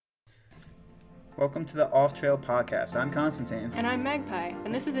Welcome to the Off Trail Podcast. I'm Constantine. And I'm Magpie,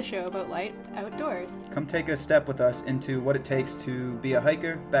 and this is a show about light outdoors. Come take a step with us into what it takes to be a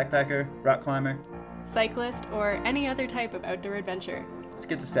hiker, backpacker, rock climber, cyclist, or any other type of outdoor adventure. Let's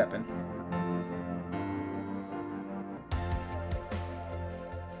get to stepping.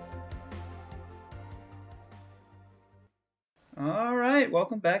 All right,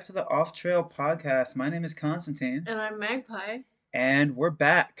 welcome back to the Off Trail Podcast. My name is Constantine. And I'm Magpie. And we're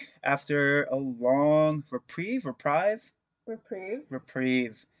back after a long reprieve.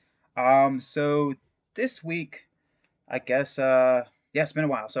 So this week, I guess, it's been a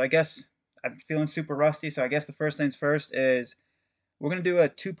while. So I guess I'm feeling super rusty. So I guess the first things first is we're going to do a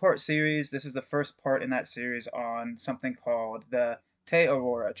 2-part series. This is the first part in that series on something called the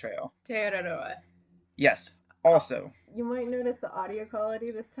Araroa Trail. Araroa. Yes. Also, you might notice the audio quality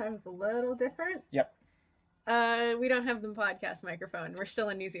this time is a little different. Yep. We don't have the podcast microphone. We're still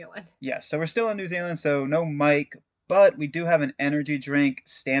in New Zealand. Yes, so we're still in New Zealand, so no mic, but we do have an energy drink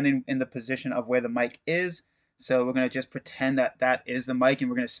standing in the position of where the mic is. So we're going to just pretend that that is the mic, and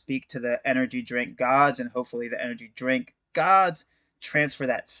we're going to speak to the energy drink gods, and hopefully the energy drink gods transfer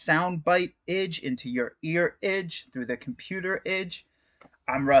that sound bite edge into your ear edge through the computer edge.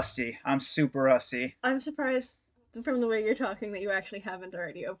 I'm rusty. I'm super rusty. I'm surprised from the way you're talking that you actually haven't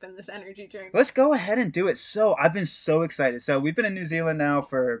already opened this energy drink. Let's go ahead and do it. So I've been so excited. So we've been in New Zealand now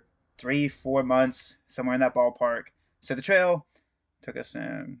for 3-4 months, somewhere in that ballpark. So the trail took us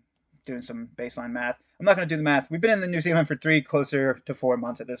doing some baseline math. I'm not going to do the math. We've been in New Zealand for closer to 4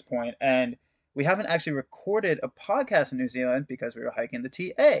 months at this point, and we haven't actually recorded a podcast in New Zealand because we were hiking the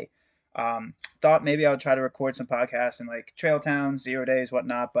TA. Thought maybe I would try to record some podcasts in like trail towns, 0 days,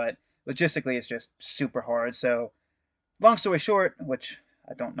 whatnot, but logistically it's just super hard. So long story short, which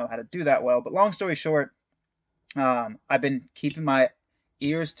I don't know how to do that well, but long story short, I've been keeping my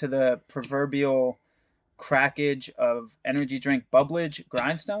ears to the proverbial crackage of energy drink bubblage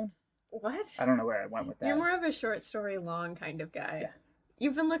grindstone. What? I don't know where I went with that. You're more of a short story long kind of guy. Yeah.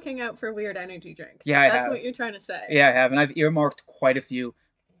 You've been looking out for weird energy drinks. Yeah, That's what you're trying to say. Yeah, I have, and I've earmarked quite a few.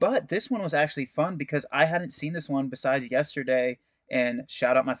 But this one was actually fun because I hadn't seen this one besides yesterday. And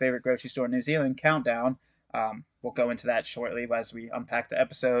shout out my favorite grocery store in New Zealand, Countdown. We'll go into that shortly as we unpack the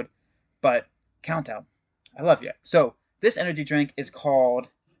episode. But Countdown, I love you. So this energy drink is called,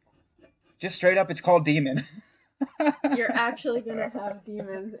 just straight up, it's called Demon. You're actually going to have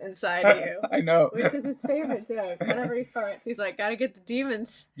demons inside you. I know. Which is his favorite joke. Whenever he farts, he's like, gotta get the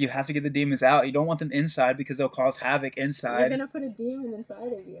demons. You have to get the demons out. You don't want them inside because they'll cause havoc inside. You're going to put a demon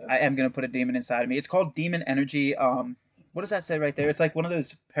inside of you. I am going to put a demon inside of me. It's called Demon Energy. What does that say right there? It's like one of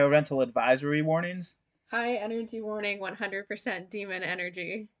those parental advisory warnings. High energy warning, 100% demon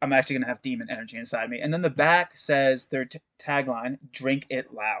energy. I'm actually going to have demon energy inside me. And then the back says their tagline, drink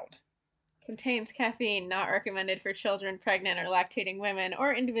it loud. Contains caffeine, not recommended for children, pregnant, or lactating women,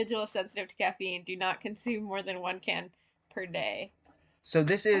 or individuals sensitive to caffeine. Do not consume more than 1 can per day. So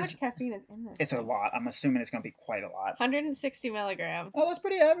this is... How much caffeine is in this? It's a lot. I'm assuming it's going to be quite a lot. 160 milligrams. Oh, that's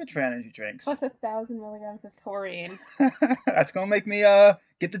pretty average for energy drinks. Plus 1,000 milligrams of taurine. That's going to make me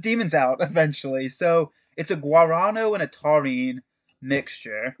get the demons out eventually. So it's a guarano and a taurine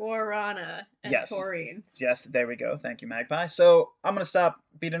mixture. Guarana and taurine. Yes, there we go. Thank you, Magpie. So I'm going to stop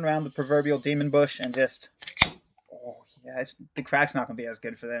beating around the proverbial demon bush and just... Oh, yeah, the crack's not going to be as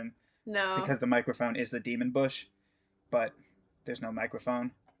good for them. No. Because the microphone is the demon bush. But there's no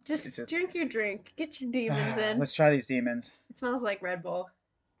microphone. Just drink your drink. Get your demons in. Let's try these demons. It smells like Red Bull.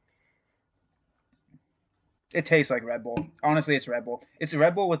 It tastes like Red Bull. Honestly, it's Red Bull. It's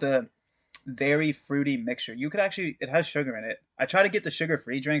Red Bull with a very fruity mixture. You could actually, it has sugar in it. I try to get the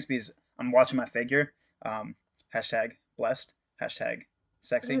sugar-free drinks because I'm watching my figure. Hashtag blessed. Hashtag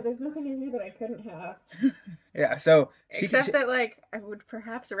sexy. Oh, there's nothing in here that I couldn't have. Yeah, so except that I would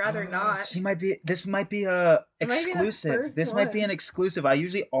perhaps rather not. This might be exclusive. This might be an exclusive. I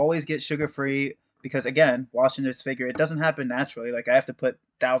usually always get sugar-free because, again, watching this figure, it doesn't happen naturally. Like, I have to put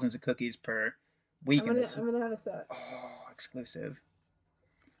thousands of cookies per week. I'm gonna have a sip. Oh, exclusive.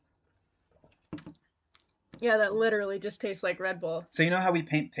 Yeah, that literally just tastes like Red Bull. So you know how we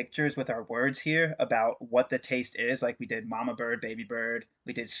paint pictures with our words here about what the taste is? Like we did mama bird, baby bird.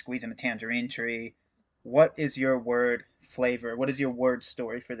 We did squeezing a tangerine tree. What is your word flavor? What is your word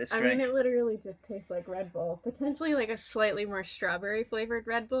story for this drink? I mean, it literally just tastes like Red Bull. Potentially like a slightly more strawberry flavored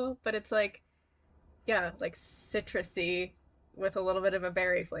Red Bull, but it's like citrusy with a little bit of a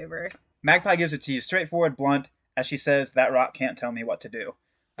berry flavor. Magpie gives it to you straightforward, blunt, as she says, that rock can't tell me what to do.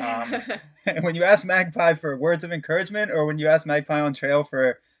 When you ask Magpie for words of encouragement, or when you ask Magpie on trail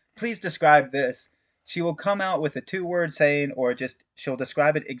for, please describe this, She will come out with a 2 word saying, or just she'll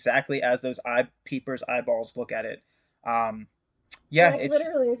describe it exactly as those eye peepers eyeballs look at it. Um, yeah, Like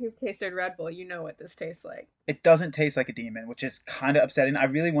literally, if you've tasted Red Bull, you know what this tastes like. it doesn't taste like a demon, which is kind of upsetting. I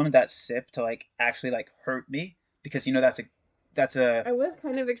really wanted that sip to like actually like hurt me because that's a I was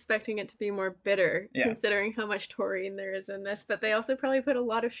kind of expecting it to be more bitter, yeah. considering how much taurine there is in this, but they also probably put a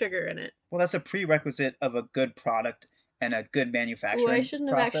lot of sugar in it. Well, that's a prerequisite of a good product and a good Ooh, I manufacturing shouldn't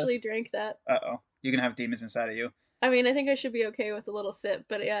have actually process. drank that. Uh-oh. You're gonna have demons inside of you. I mean, I think I should be okay with a little sip,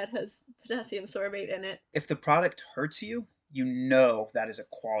 but yeah, it has potassium sorbate in it. If the product hurts you, you know that is a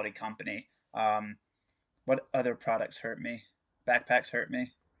quality company. What other products hurt me? Backpacks hurt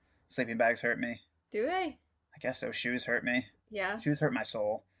me. Sleeping bags hurt me. Do they? I guess so. Shoes hurt me. Yeah. Shoes hurt my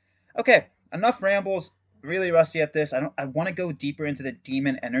soul. Okay, enough rambles. Really rusty at this. I want to go deeper into the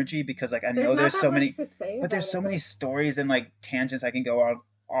demon energy because like I There's know not there's that so much many, to say but there's about so it. many stories and like tangents I can go on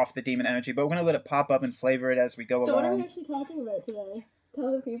off the demon energy. But we're gonna let it pop up and flavor it as we go So, what are we along. actually talking about today?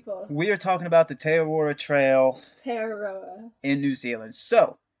 Tell the people. We are talking about the Te Aurora Trail Araroa. in New Zealand.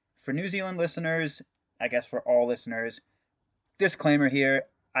 So, for New Zealand listeners, I guess for all listeners, disclaimer here: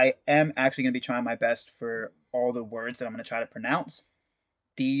 I am actually going to be trying my best for all the words that I'm going to try to pronounce.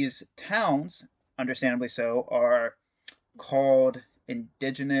 These towns, understandably so, are called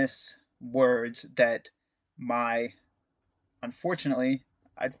indigenous words that my, unfortunately,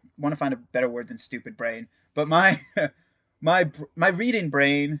 I want to find a better word than stupid brain, but my reading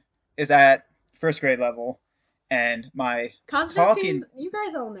brain is at first grade level, and my Constantine's, talking, you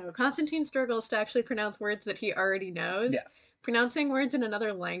guys all know, Constantine struggles to actually pronounce words that he already knows. yeah, Pronouncing words in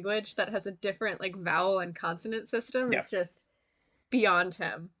another language that has a different, like, vowel and consonant system yeah. is just beyond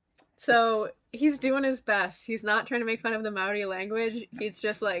him. So he's doing his best. He's not trying to make fun of the Maori language. He's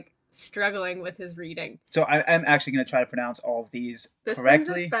just, like, struggling with his reading. So I'm actually going to try to pronounce all of these This brings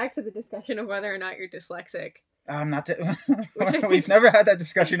us correctly. back to the discussion of whether or not you're dyslexic, I'm not. which I We've think, never had that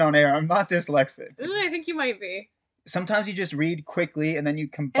discussion on air. I'm not dyslexic. I think you might be. Sometimes you just read quickly and then you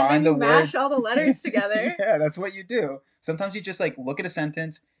And combine then the you mash words. all the letters together. Yeah, that's what you do. Sometimes you just like look at a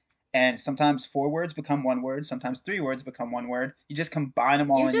sentence, and sometimes 4 words become 1 word. Sometimes 3 words become 1 word. You just combine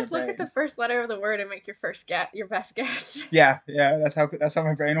them all You in your just look at the brain. first letter of the word and make your first guess, your best guess. Yeah, yeah. That's how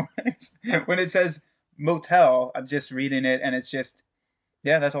my brain works. When it says motel, I'm just reading it, and it's just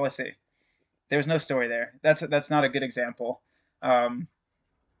yeah. That's all I see. There's no story there. That's not a good example. Um,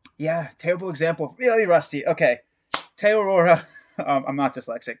 yeah, terrible example. Really rusty. Okay, Te Aurora. I'm not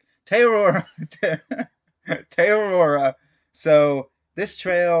dyslexic. Te Aurora. Te Aurora. So this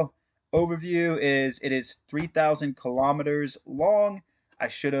trail overview is it is 3,000 kilometers long. I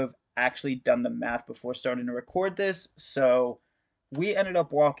should have actually done the math before starting to record this. So we ended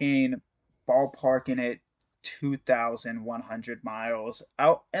up walking ballparking it 2,100 miles.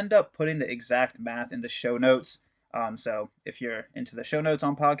 I'll end up putting the exact math in the show notes. So if you're into the show notes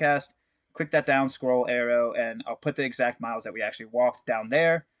on podcast, click that down scroll arrow and I'll put the exact miles that we actually walked down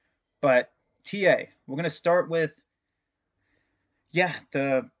there. But TA, we're gonna start with yeah,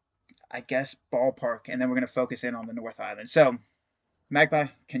 the I guess ballpark, and then we're gonna focus in on the North Island. So, Magpie,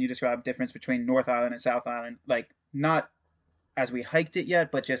 can you describe the difference between North Island and South Island? Like not as we hiked it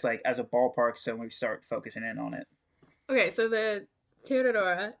yet, but just like as a ballpark, so when we start focusing in on it. Okay, so the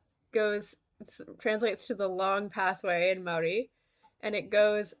Araroa goes translates to the long pathway in Maori, and it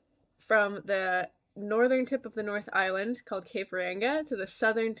goes from the northern tip of the North Island called Cape Reinga to the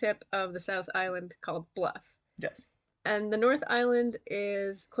southern tip of the South Island called Bluff. Yes. And the North Island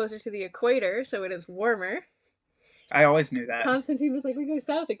is closer to the equator, so it is warmer. I always knew that. Constantine was like, "We go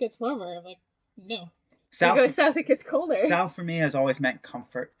south, it gets warmer." I'm like, "No, we South go south, it gets colder." South for me has always meant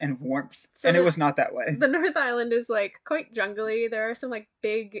comfort and warmth, So and it was not that way. the North Island is like quite jungly. There are some like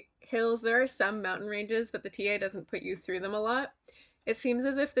big hills. There are some mountain ranges, but the TA doesn't put you through them a lot. It seems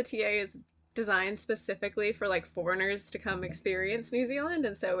as if the TA is designed specifically for like foreigners to come experience New Zealand,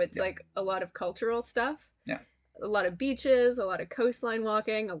 and so it's Yeah. like a lot of cultural stuff. Yeah. A lot of beaches, a lot of coastline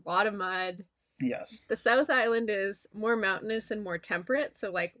walking, a lot of mud. Yes. The South Island is more mountainous and more temperate,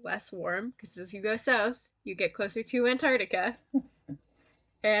 so like less warm, because as you go south, you get closer to Antarctica.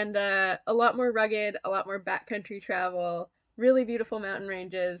 And a lot more rugged, a lot more backcountry travel, really beautiful mountain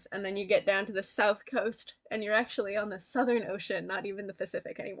ranges, and then you get down to the south coast, and you're actually on the Southern Ocean, not even the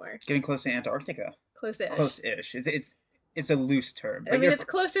Pacific anymore. Getting close to Antarctica. Close-ish. Close-ish. It's a loose term, I but mean, it's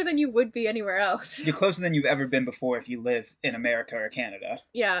closer than you would be anywhere else. you're closer than you've ever been before if you live in America or Canada.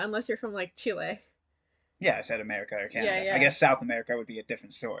 Yeah, unless you're from like Chile. Yeah, I said America or Canada. Yeah, yeah. I guess South America would be a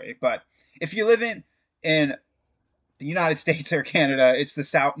different story. But if you live in the United States or Canada, it's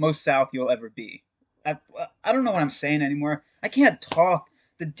the most south you'll ever be. I don't know what I'm saying anymore. I can't talk.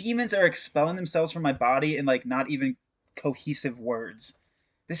 the demons are expelling themselves from my body in like not even cohesive words.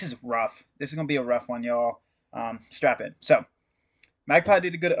 This is rough. This is gonna be a rough one, y'all. Strap in. So Magpie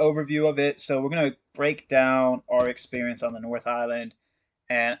did a good overview of it, so we're gonna break down our experience on the North Island.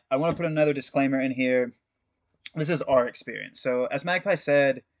 And I want to put another disclaimer in here. This is our experience. So as Magpie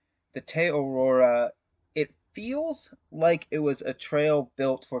said, the Te Aurora, it feels like it was a trail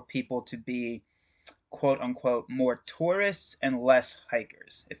built for people to be quote unquote more tourists and less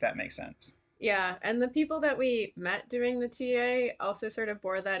hikers, if that makes sense. Yeah, and the people that we met doing the TA also sort of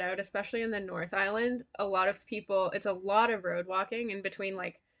bore that out, especially in the North Island. A lot of people, it's a lot of road walking in between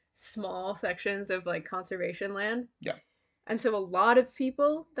like small sections of like conservation land. Yeah. And so a lot of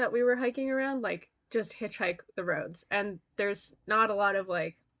people that we were hiking around like just hitchhike the roads. And there's not a lot of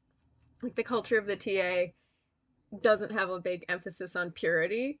like the culture of the TA doesn't have a big emphasis on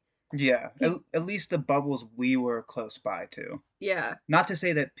purity. Yeah, Pe- at least the bubbles we were close by to. yeah, Not to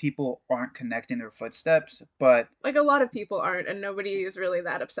say that people aren't connecting their footsteps, but like a lot of people aren't, and nobody is really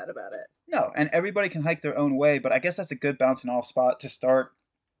that upset about it. no, and everybody can hike their own way. But I guess that's a good bouncing off spot to start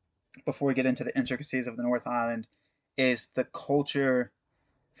before we get into the intricacies of the North Island. Is the culture,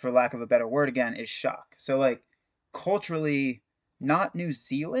 for lack of a better word again, is shock. So like culturally, not New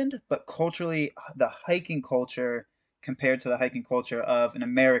Zealand, but culturally, the hiking culture compared to the hiking culture of an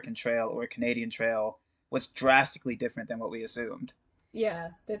American trail or a Canadian trail was drastically different than what we assumed. Yeah,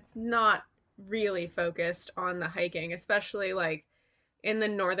 that's not really focused on the hiking, especially like in the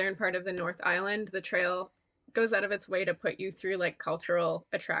northern part of the North Island. The trail goes out of its way to put you through like cultural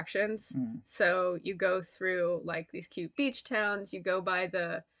attractions. Mm. So you go through like these cute beach towns, you go by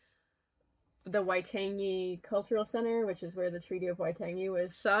the Waitangi Cultural Center, which is where the Treaty of Waitangi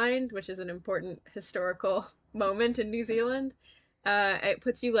was signed, which is an important historical moment in New Zealand. It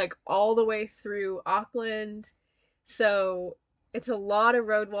puts you like all the way through Auckland, so it's a lot of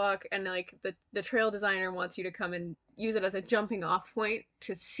road walk, and like the trail designer wants you to come and use it as a jumping off point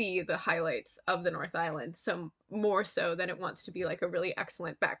to see the highlights of the North Island. So more so than it wants to be like a really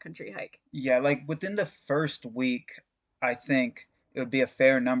excellent backcountry hike. Yeah, like within the first week, I think it would be a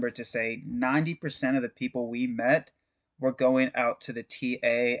fair number to say 90% of the people we met were going out to the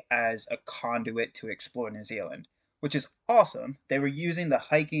TA as a conduit to explore New Zealand, which is awesome. They were using the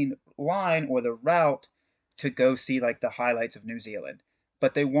hiking line or the route to go see like the highlights of New Zealand,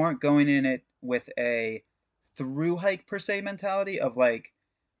 but they weren't going in it with a through hike per se mentality of like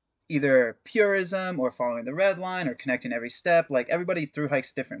either purism or following the red line or connecting every step. Like everybody through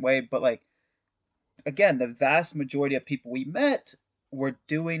hikes a different way, but like again, the vast majority of people we met were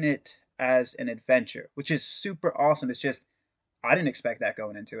doing it as an adventure, which is super awesome. It's just I didn't expect that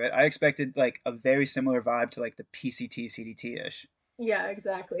going into it. I expected like a very similar vibe to like the PCT CDT ish. Yeah,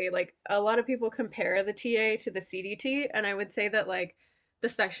 exactly. Like a lot of people compare the TA to the CDT, and I would say that like the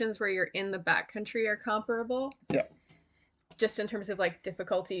sections where you're in the backcountry are comparable, Yeah, just in terms of like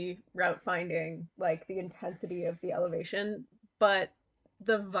difficulty, route finding, like the intensity of the elevation. But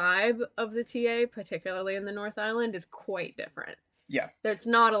the vibe of the TA, particularly in the North Island, is quite different. yeah, There's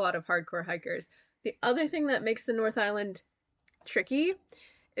not a lot of hardcore hikers. The other thing that makes the North Island tricky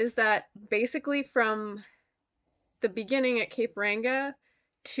is that basically from the beginning at Cape Ranga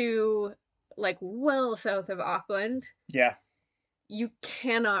to like well south of Auckland, yeah. you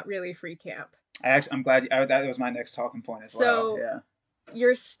cannot really free camp. I'm glad that was my next talking point as well. So Yeah,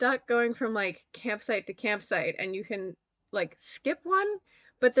 you're stuck going from like campsite to campsite, and you can like skip one,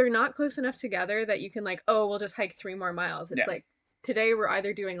 but they're not close enough together that you can like, oh, we'll just hike 3 more miles. It's yeah, like today we're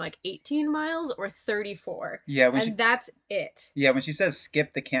either doing like 18 miles or 34, yeah. and that's it. When she says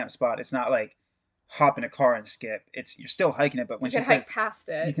skip the camp spot, it's not like hop in a car and skip. It's you're still hiking it, but when You she can hike says past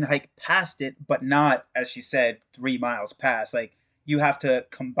you it. can hike past it, but not, as she said, 3 miles past. Like you have to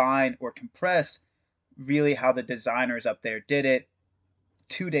combine or compress really how the designers up there did it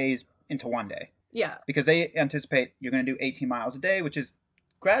 2 days into one day Yeah. because they anticipate you're going to do 18 miles a day, which is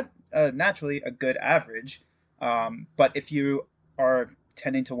naturally a good average. But if you are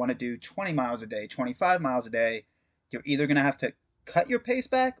tending to want to do 20 miles a day, 25 miles a day, you're either going to have to cut your pace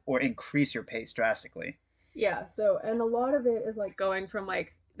back or increase your pace drastically. Yeah, so and a lot of it is like going from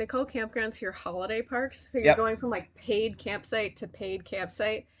like they call campgrounds here holiday parks. So you're Yep, going from like paid campsite to paid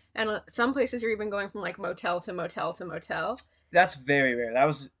campsite, and some places you're even going from like motel to motel to motel. that's very rare. That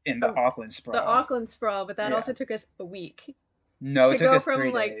was in the Oh, Auckland the sprawl. Auckland sprawl, but that Yeah. also took us a week No, it to took go us from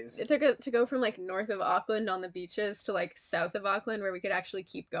three like days. it took a, to go from like north of Auckland on the beaches to like south of Auckland where we could actually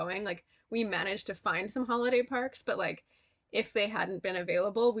keep going. Like we managed to find some holiday parks, but like if they hadn't been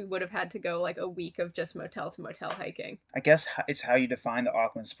available, we would have had to go like a week of just motel to motel hiking. I guess it's how you define the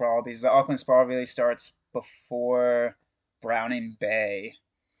Auckland sprawl because the Auckland sprawl really starts before Browning Bay.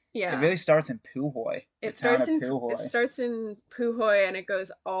 It Yeah. really starts in Puhoi, the town of It Puhoi. starts in Puhoi and it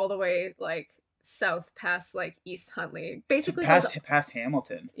goes all the way like south past like East Huntley. To Basically goes past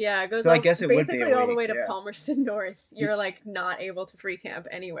Hamilton. yeah, it goes So I all guess it would be a basically all the week. way to Yeah. Palmerston North. You're like not able to free camp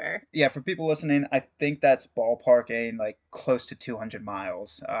anywhere Yeah, for people listening, I think that's ballparking like close to 200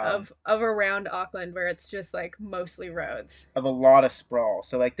 miles of around Auckland where it's just like mostly roads. of a lot of sprawl.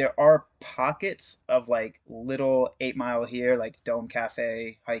 So like there are pockets of like little 8 mile here, like Dome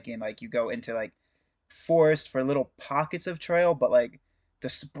Cafe hiking. Like you go into like forest for little pockets of trail, but like the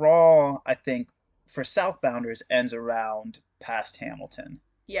sprawl, I think for southbounders ends around past Hamilton.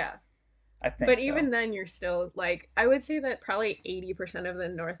 Yeah. I think But so. even then you're still like I would say that probably 80% of the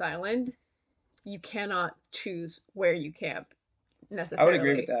North Island you cannot choose where you camp I would agree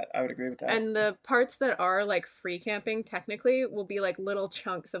with necessarily. that. I would agree with that. And the parts that are like free camping technically will be like little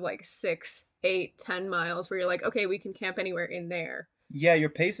chunks of like 6, 8, 10 miles where you're like, okay, we can camp anywhere in there. Yeah, your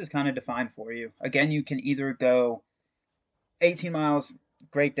pace is kind of defined for you. Again, you can either go 18 miles,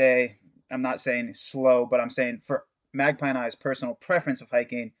 great day. I'm not saying slow, but I'm saying for Magpie and I's personal preference of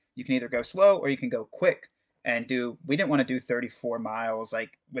hiking, you can either go slow or you can go quick and do. We didn't want to do 34 miles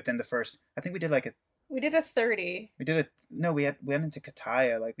like within the first. I think we did like a. We did a 30. We did a no. We went into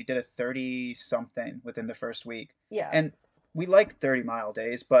Kataya like we did a 30 something within the first week, Yeah. and we like 30-mile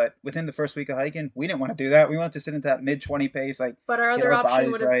days, but within the first week of hiking, we didn't want to do that. We wanted to sit into that mid 20 pace, like But our get other our option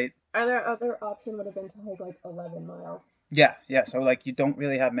bodies would have right. our other option would have been to hike like 11 miles. Yeah, yeah. So like you don't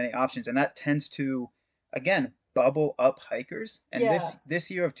really have many options, and that tends to, again, bubble up hikers. And Yeah. this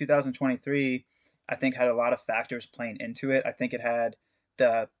year of 2023, I think had a lot of factors playing into it. I think it had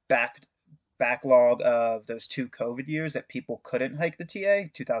the backlog of those two COVID years that people couldn't hike the TA,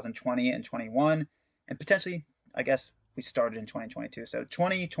 2020 and 21, and potentially, I guess we started in 2022. So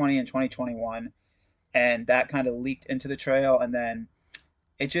 2020 and 2021, and that kind of leaked into the trail, and then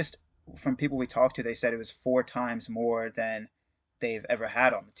it just from people we talked to, they said it was 4 times more than they've ever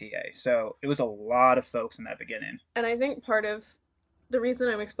had on the TA. So it was a lot of folks in that beginning. And I think part of the reason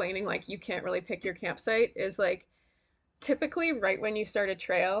I'm explaining like you can't really pick your campsite is like typically right when you start a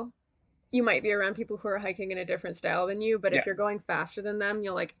trail, you might be around people who are hiking in a different style than you, but if Yeah, you're going faster than them,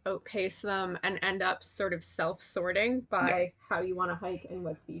 you'll like outpace them and end up sort of self-sorting yeah, by how you want to hike and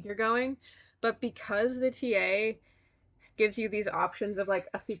what speed you're going. But because the TA gives you these options of like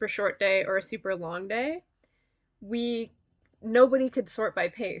a super short day or a super long day, we nobody could sort by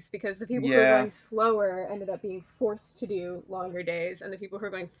pace because the people who are yeah. going slower ended up being forced to do longer days and the people who are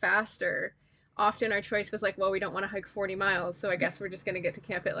going faster often our choice was like, well, we don't want to hike 40 miles, so I guess we're just going to get to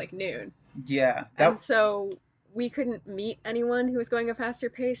camp at like noon. Yeah, And that so we couldn't meet anyone who was going a faster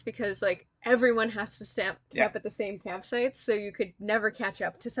pace because like everyone has to yeah camp at the same campsites, so you could never catch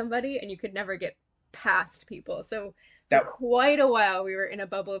up to somebody and you could never get past people. So for that quite a while we were in a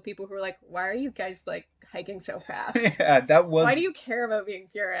bubble of people who were like, why are you guys like hiking so fast? yeah Why do you care about being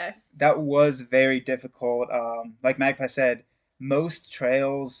curious? that was very difficult. Like Magpie said, most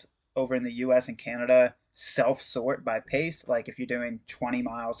trails over in the U.S. and Canada self sort by pace. Like if you're doing 20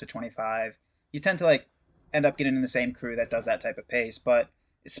 miles to 25, you tend to like end up getting in the same crew that does that type of pace. But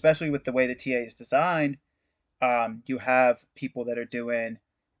especially with the way the TA is designed, you have people that are doing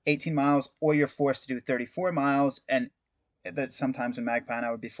 18 miles, or you're forced to do 34 miles, and that sometimes in Magpie and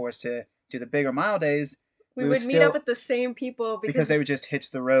I would be forced to do the bigger mile days. We We would would meet up still with the same people because because they would just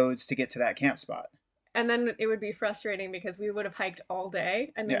hitch the roads to get to that camp spot. and then it would be frustrating because we would have hiked all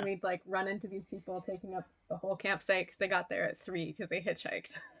day and then Yeah, we'd like run into these people taking up the whole campsite because they got there at 3 because they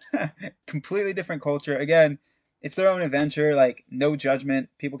hitchhiked. completely different culture. Again, it's their own adventure. Like no judgment.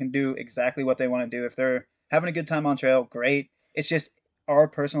 People can do exactly what they want to do. If they're having a good time on trail, great. It's just our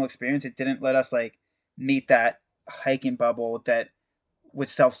personal experience. It didn't let us like meet that hiking bubble that would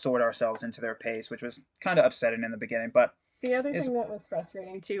self sort ourselves into their pace, which was kind of upsetting in the beginning. But The other is thing that was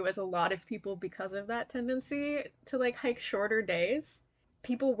frustrating too was a lot of people, because of that tendency to like hike shorter days,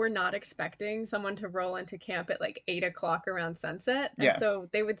 people were not expecting someone to roll into camp at like 8 o'clock around sunset. And yeah, so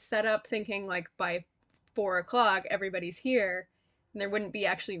they would set up thinking like by 4 o'clock, everybody's here, and there wouldn't be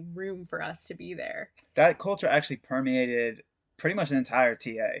actually room for us to be there. that culture actually permeated pretty much an entire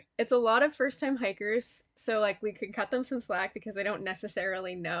TA. It's a lot of first time hikers, so like we could cut them some slack because they don't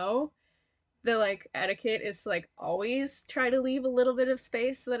necessarily know the like etiquette is to like always try to leave a little bit of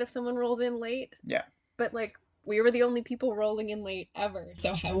space so that if someone rolls in late, Yeah. but like we were the only people rolling in late ever.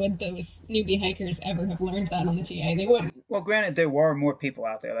 So how would those newbie hikers ever have learned that on the TA? They wouldn't. Well, granted, there were more people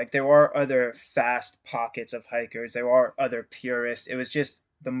out there. Like there are other fast pockets of hikers. There are other purists. It was just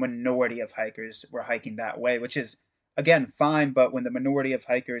the minority of hikers were hiking that way, which is again fine. But when the minority of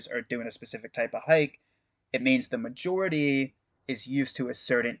hikers are doing a specific type of hike, it means the majority is used to a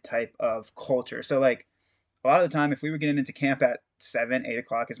certain type of culture. So like a lot of the time, if we were getting into camp at 7, 8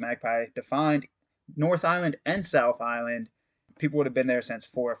 o'clock, as Magpie defined, North Island and South Island, people would have been there since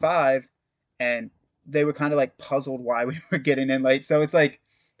 4 or 5, and they were kind of like puzzled why we were getting in late. So it's like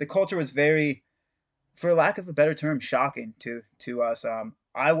the culture was very, for lack of a better term, shocking to us.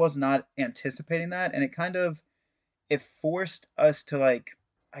 I was not anticipating that, and it kind of it forced us to like,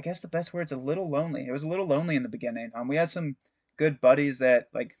 I guess the best word's a little lonely. It was a little lonely in the beginning. We had some good buddies that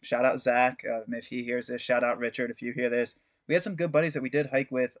like shout out Zach if he hears this. Shout out Richard if you hear this. We had some good buddies that we did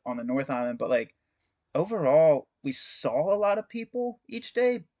hike with on the North Island, but like overall we saw a lot of people each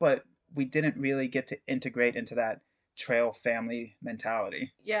day, but we didn't really get to integrate into that trail family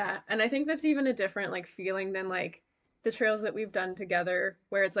mentality. Yeah, and I think that's even a different like feeling than like the trails that we've done together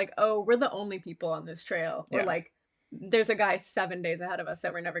where it's like, "Oh, we're the only people on this trail," or Yeah, like there's a guy 7 days ahead of us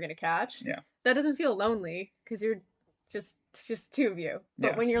that we're never going to catch. yeah, That doesn't feel lonely because you're just it's just two of you.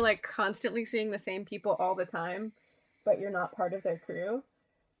 But yeah. when you're like constantly seeing the same people all the time, but you're not part of their crew,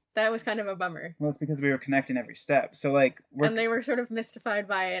 that was kind of a bummer. Well, it's because we were connecting every step. So like we're And they were sort of mystified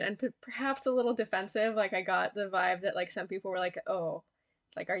by it and perhaps a little defensive. Like I got the vibe that like some people were like, "Oh,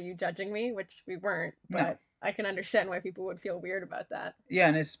 like are you judging me?" Which we weren't, no, but I can understand why people would feel weird about that. yeah,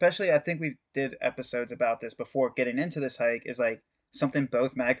 and especially I think we did episodes about this before getting into this hike is like something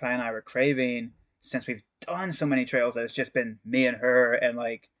both Magpie and I were craving since we've done so many trails that it's just been me and her and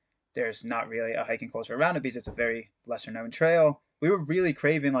like there's not really a hiking culture around it because it's a very lesser known trail. We were really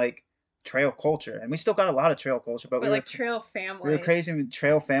craving like trail culture and we still got a lot of trail culture, but But like trail we were family. crazy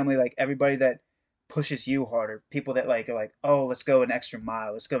trail family, like everybody that pushes you harder, people that like are like, oh, let's go an extra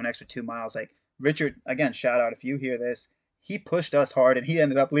mile, let's go an extra 2 miles. Like Richard, again, shout out if you hear this, he pushed us hard and he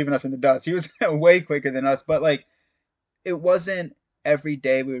ended up leaving us in the dust. He was way quicker than us, but like it wasn't every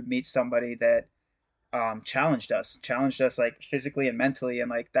day we would meet somebody that challenged us like physically and mentally, and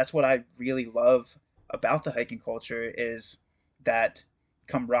like that's what I really love about the hiking culture is that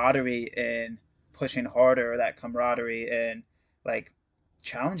camaraderie in pushing harder, that camaraderie in like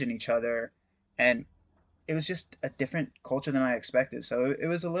challenging each other, and it was just a different culture than I expected. So it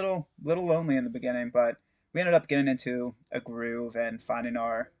was a little lonely in the beginning, but we ended up getting into a groove and finding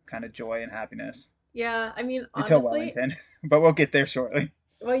our kind of joy and happiness Yeah, I mean, until honestly, Wellington, but we'll get there shortly.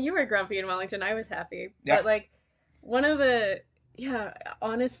 well, you were grumpy in Wellington. I was happy. Yeah, But like one of the yeah,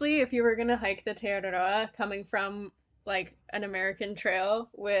 honestly, if you were gonna hike the Araroa coming from like an American trail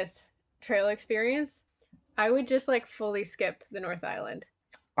with trail experience, I would just like fully skip the North Island.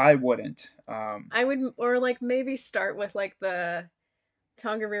 I wouldn't. I would or like maybe start with like the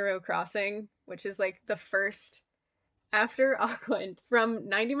Tongariro crossing, which is like the first after Auckland from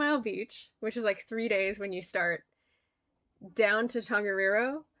 90 Mile Beach, which is like 3 days when you start down to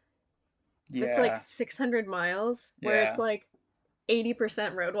Tongariro. It's like Yeah, 600 miles where it's yeah, like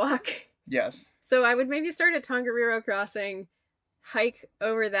 80% road walk. yes, So I would maybe start at Tongariro Crossing, hike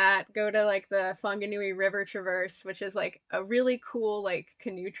over that, go to like the Whanganui River Traverse, which is like a really cool like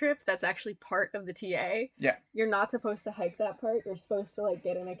canoe trip that's actually part of the TA. yeah, You're not supposed to hike that part. You're supposed to like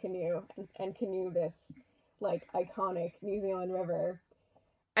get in a canoe and canoe this like iconic New Zealand river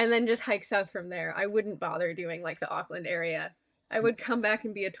and then just hike south from there. I wouldn't bother doing like the Auckland area. I would come back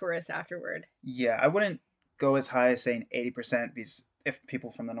and be a tourist afterward. yeah. I wouldn't go as high as saying 80% because if people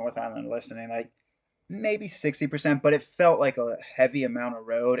from the North Island are listening, like maybe 60%, but it felt like a heavy amount of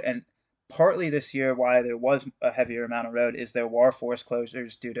road. And partly this year, why there was a heavier amount of road is there were forest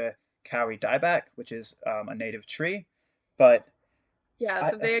closures due to kauri dieback, which is a native tree. But Yeah, I,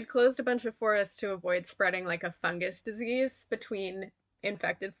 so they had closed a bunch of forests to avoid spreading like a fungus disease between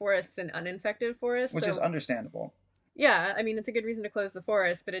infected forests and uninfected forests. which is So, understandable. yeah, I mean, it's a good reason to close the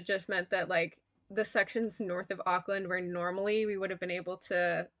forest, but it just meant that like the sections north of Auckland where normally we would have been able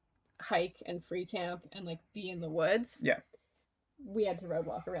to hike and free camp and like be in the woods, Yeah, we had to road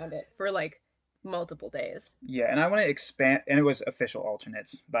walk around it for like multiple days. yeah. And I want to expand, and it was official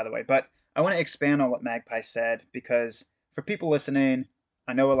alternates, by the way, but I want to expand on what Magpie said because for people listening,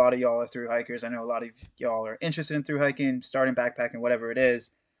 I know a lot of y'all are through hikers. I know a lot of y'all are interested in through hiking, starting backpacking, whatever it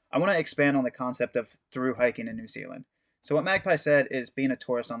is. I want to expand on the concept of through hiking in New Zealand. So, what Magpie said is being a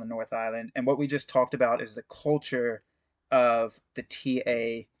tourist on the North Island, and what we just talked about is the culture of the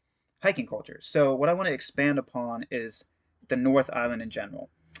TA hiking culture. So, what I want to expand upon is the North Island in general.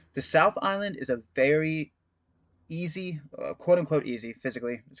 The South Island is a very easy, quote unquote easy,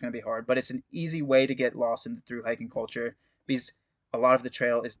 physically, it's going to be hard, but it's an easy way to get lost in the through hiking culture because a lot of the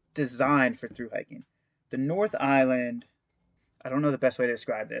trail is designed for through hiking. The North Island, I don't know the best way to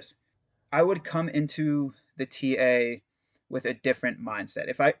describe this. I would come into the TA with a different mindset.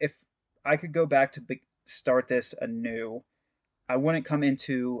 If I could go back to start this anew, I wouldn't come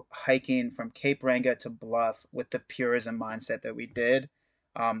into hiking from Cape Ranga to Bluff with the purism mindset that we did.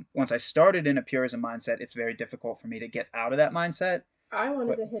 Once I started in a purism mindset, it's very difficult for me to get out of that mindset. I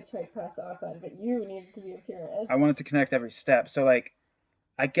wanted But to hitchhike past Auckland, but you needed to be a I purist. wanted to connect every step. So, like,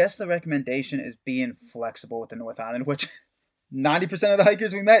 I guess the recommendation is being flexible with the North Island, which 90% of the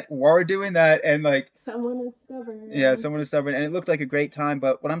hikers we met were doing that. And, like, Someone is yeah, stubborn. someone is stubborn. And it looked like a great time.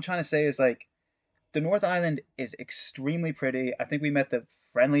 But what I'm trying to say is, like, the North Island is extremely pretty. I think we met the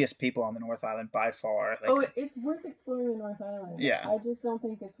friendliest people on the North Island by far. Like, Oh, it's worth exploring the North Island. yeah, I just don't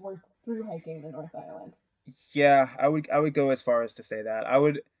think it's worth through hiking the North Island. yeah, I would go as far as to say that I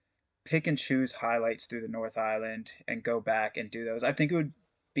would pick and choose highlights through the North Island and go back and do those. I think it would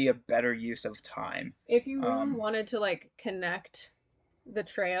be a better use of time. If you really Um, wanted to like connect the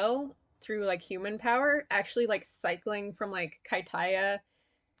trail through like human power, actually like cycling from like Kaitaia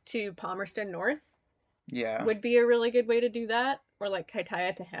to Palmerston North yeah, would be a really good way to do that, or like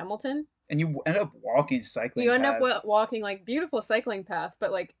Kaitaia to Hamilton. and you end up walking You cycling end up paths. walking like beautiful cycling path,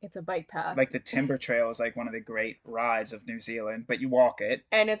 but like it's a bike path. Like the Timber Trail is like one of the great rides of New Zealand, but you walk it.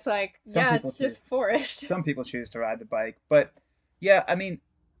 And it's like, Some yeah, people it's choose just forest. some people choose to ride the bike, but yeah, I mean,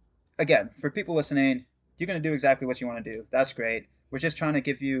 again, for people listening, you're going to do exactly what you want to do. That's great. We're just trying to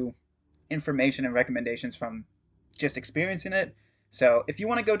give you information and recommendations from just experiencing it. So if you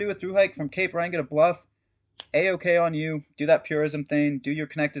want to go do a through hike from Cape Ranga to Bluff, a-okay on you. Do that purism thing. Do your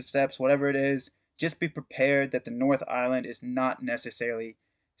connected steps, whatever it is. Just be prepared that the North Island is not necessarily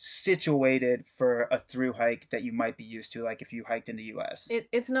situated for a through hike that you might be used to, like if you hiked in the U.S.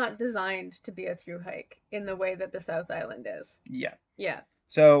 It's not designed to be a through hike in the way that the South Island is. Yeah. Yeah.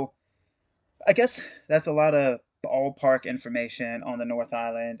 So I guess that's a lot of ballpark information on the North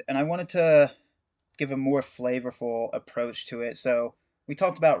Island, and I wanted to give a more flavorful approach to it. So we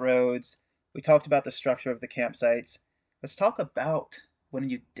talked about roads, we talked about the structure of the campsites. Let's talk about when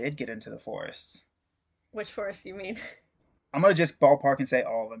you did get into the forests. Which forest you mean? I'm gonna just ballpark and say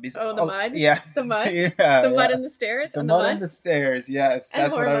all of them. Because, Oh, the oh, mud? yeah, The mud? yeah, The mud yeah. and the stairs? The And the mud and mud? the stairs. Yes, And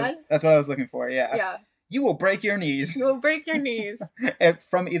that's what more I was. mud? That's what I was looking for. Yeah, Yeah. you will break your knees You will break your knees.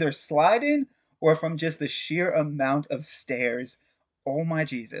 from either sliding or from just the sheer amount of stairs. Oh my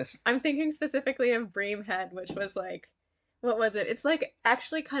Jesus! I'm thinking specifically of Bream Head, which was like, what was it? It's like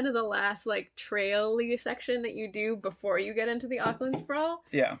actually kind of the last like traily section that you do before you get into the Auckland Sprawl.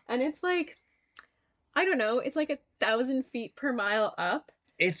 Yeah, And it's like, I don't know, it's like 1,000 feet per mile up.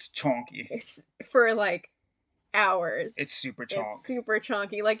 it's chonky. It's for like hours. It's super It's chonk. super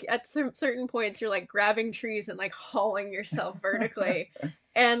chonky. Like at certain points, you're like grabbing trees and like hauling yourself vertically.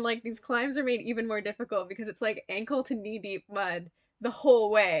 And like these climbs are made even more difficult because it's like ankle to knee deep mud the whole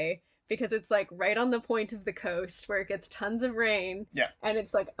way because it's like right on the point of the coast where it gets tons of rain Yeah, and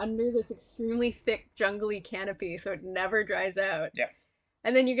it's like under this extremely thick jungly canopy so it never dries out. yeah,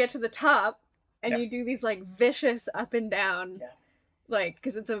 And then you get to the top and yeah, you do these like vicious up and downs yeah. like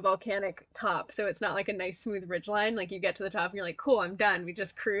because it's a volcanic top so it's not like a nice smooth ridge line. Like you get to the top and you're like, cool, I'm done, we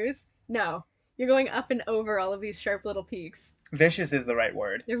just cruise. No, you're going up and over all of these sharp little peaks. Vicious is the right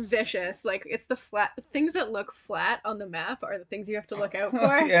word. They're vicious. Like it's the flat things that look flat on the map are the things you have to look out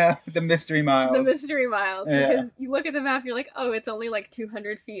for. Yeah, the mystery The miles. mystery miles, Yeah, because you look at the map and you're like, oh, it's only like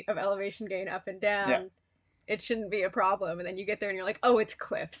 200 feet of elevation gain up and yeah. down, it shouldn't be a problem. And then you get there and you're like, oh, it's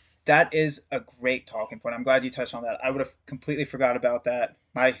cliffs. That is a great talking point. I'm glad you touched on that. I would have completely forgot about that.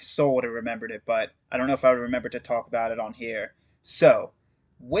 My soul would have remembered it, but I don't know if I would remember to talk about it on here. So,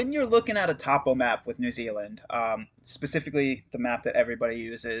 when you're looking at a topo map with New Zealand, specifically the map that everybody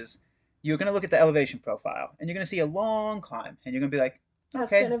uses, you're going to look at the elevation profile and you're going to see a long climb and you're going to be like,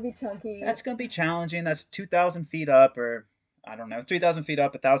 That's okay, gonna be chunky. that's going to be challenging. That's 2,000 feet up, or I don't know, 3,000 feet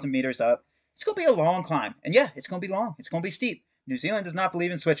up, 1,000 meters up. It's going to be a long climb. And yeah, it's going to be long. It's going to be steep. New Zealand does not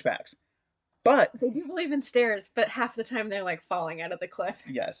believe in switchbacks. But They do believe in stairs, but half the time they're like falling out of the cliff.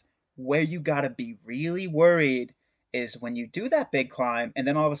 yes, where you got to be really worried is when you do that big climb and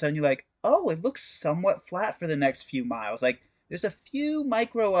then all of a sudden you're like, oh, it looks somewhat flat for the next few miles. Like there's a few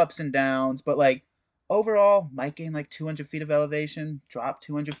micro ups and downs, but like overall, might gain like 200 feet of elevation, drop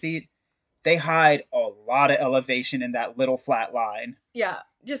 200 feet. They hide a lot of elevation in that little flat line. Yeah,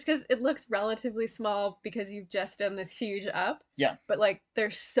 just because it looks relatively small because you've just done this huge up. Yeah. But like they're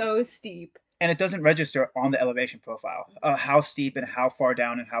so steep. And it doesn't register on the elevation profile how steep and how far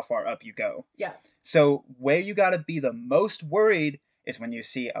down and how far up you go. Yeah. So where you got to be the most worried is when you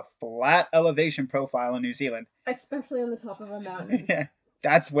see a flat elevation profile in New Zealand. Especially on the top of a mountain. Yeah,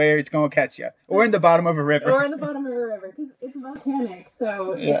 that's where it's going to catch you. Or in the bottom of a river. Or in the bottom of a river, because it's volcanic,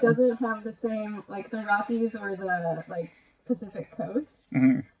 so Yeah. it doesn't have the same, like the Rockies or the like Pacific coast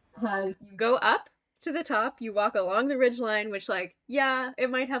Mhm. has. You go up to the top, you walk along the ridge line, which, like, yeah, it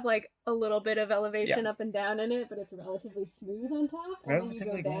might have like a little bit of Yeah, elevation up and down in it, but it's relatively smooth on top, and then you go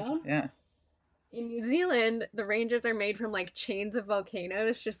relatively gradual. down. Yeah, In New Zealand, the ranges are made from like chains of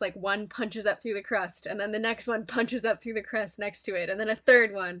volcanoes, just like one punches up through the crust, and then the next one punches up through the crust next to it, and then a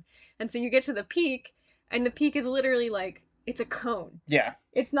third one. And so you get to the peak, and the peak is literally like it's a cone. yeah.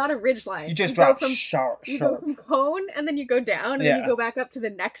 It's not a ridge You line. just drop sharp, You go sharp. from cone and then you go down and then you Yeah, go back up to the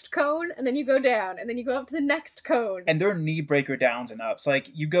next cone and then you go down and then you go up to the next cone. and they're knee breaker downs and ups. Like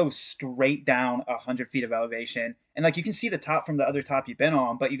you go straight down 100 feet of elevation, and like you can see the top from the other top you've been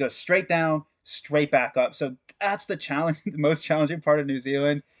on, but you go straight down, straight back up. So that's the challenge. The most challenging part of New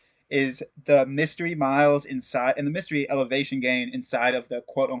Zealand is the mystery miles inside and the mystery elevation gain inside of the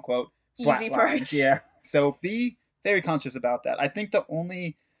quote unquote flat Easy lines. parts. Yeah. So be very conscious about that. I think the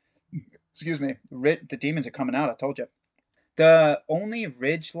only, excuse me, the demons are coming out. I told you. The only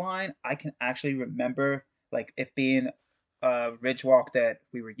ridge line I can actually remember, like it being a ridge walk that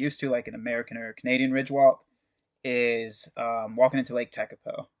we were used to, like an American or Canadian ridge walk, is walking into Lake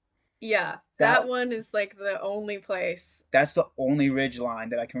Tekapo. Yeah, that That one is like the only place. that's the only ridge line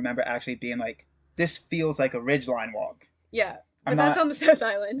that I can remember actually being like, this feels like a ridge line walk. Yeah, I'm but that's not. on the South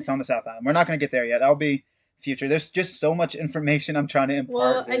Island. It's on the South Island. We're not going to get there yet. That'll be future. There's just so much information I'm trying to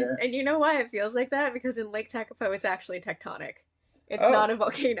Well, impart here. and you know why it feels like that? Because in Lake Tekapo it's actually tectonic. It's not Oh, a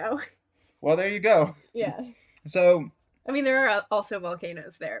volcano. well, there you go. Yeah. So I mean, there are also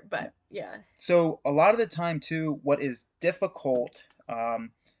volcanoes there, but yeah. So a lot of the time too, what is difficult,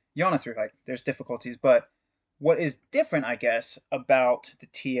 you on a through hike, there's difficulties, but what is different, I guess, about the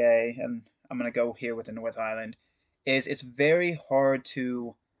TA, and I'm gonna go here with the North Island, is it's very hard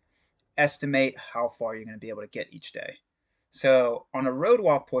to estimate how far you're gonna be able to get each day. So on a road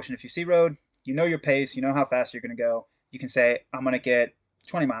walk portion, if you see road, you know your pace, you know how fast you're gonna go. You can say, I'm gonna get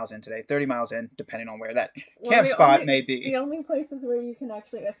 20 miles in today, 30 miles in, depending on where that Well, camp spot may the be. only places where you can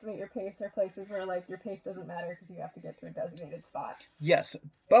actually estimate your pace are places where like your pace doesn't matter because you have to get to a designated spot. Yes,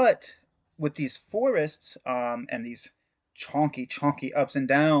 but with these forests and these chonky ups and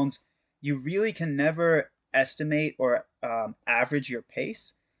downs, you really can never estimate or average your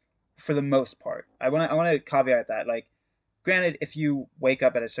pace for the most part. I want to caveat that. Like, granted, if you wake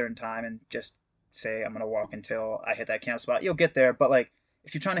up at a certain time and just say I'm gonna walk until I hit that camp spot, you'll get there. But like,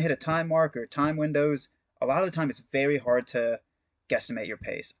 if you're trying to hit a time mark or time windows, a lot of the time it's very hard to guesstimate your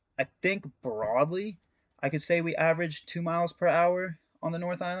pace. I think broadly, I could say we average 2 miles per hour on the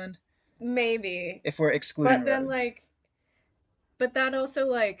North Island Maybe. if we're excluding But then roads. like but that also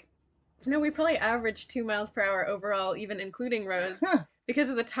like no, we probably averaged 2 miles per hour overall, even including roads. Huh. Because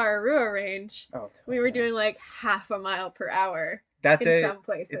of the Tararua range, Oh, we were yeah. doing like half a mile per hour That in day some it took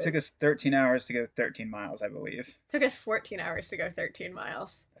places. us 13 hours to go 13 miles, I believe. Took us 14 hours to go 13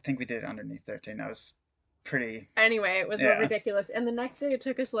 miles. I think we did it underneath 13. That was pretty. Anyway, it was Yeah. ridiculous. And the next day it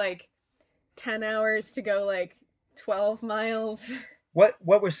took us like 10 hours to go like 12 miles. What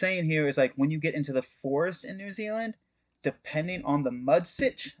we're saying here is like when you get into the forest in New Zealand, depending on the mud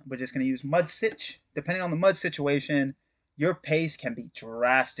sitch, we're just going to use mud sitch. Depending on the mud situation, your pace can be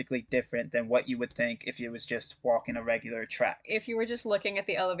drastically different than what you would think if you was just walking a regular track. If you were just looking at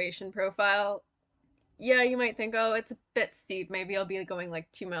the elevation profile, yeah, you might think, oh, it's a bit steep. Maybe I'll be going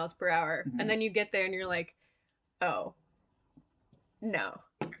like 2 miles per hour. And Mhm. then you get there and you're like, oh, no.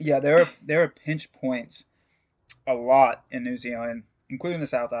 Yeah, there are pinch points a lot in New Zealand, including the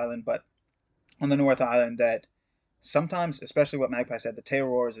South Island, but on the North Island that sometimes, especially what Magpie said, the tail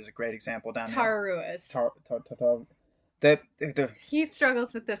roars is a great example down there. Tararuas. The He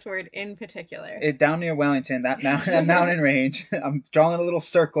struggles with this word in particular. down near Wellington, that mountain range. I'm drawing a little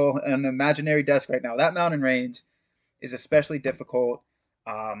circle, an imaginary desk right now. That mountain range is especially difficult.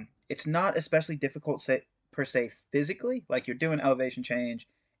 It's not especially difficult per se physically, like you're doing elevation change.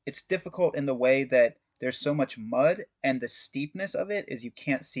 It's difficult in the way that there's so much mud, and the steepness of it is you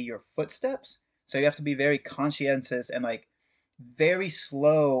can't see your footsteps. So you have to be very conscientious and like very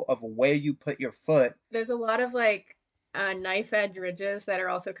slow of where you put your foot. There's a lot of like knife edge ridges that are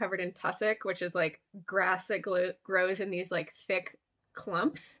also covered in tussock, which is like grass that grows in these like thick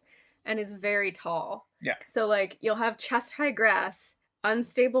clumps and is very tall. Yeah. So like you'll have chest high grass,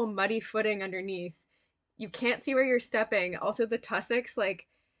 unstable muddy footing underneath. You can't see where you're stepping. Also the tussocks like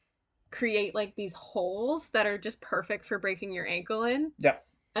create like these holes that are just perfect for breaking your ankle in. Yeah.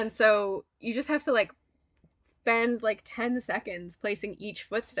 And so you just have to like spend like 10 seconds placing each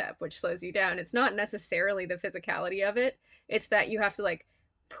footstep, which slows you down. It's not necessarily the physicality of it, it's that you have to like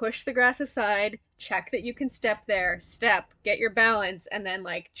push the grass aside, check that you can step there, step, get your balance, and then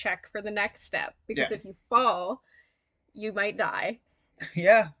like check for the next step. Because Yeah. if you fall, you might die.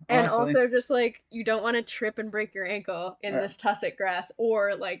 Yeah, And honestly. also just like you don't want to trip and break your ankle in Uh, this tussock grass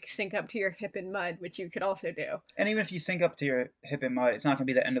or like sink up to your hip in mud, which you could also do. and even if you sink up to your hip in mud, it's not going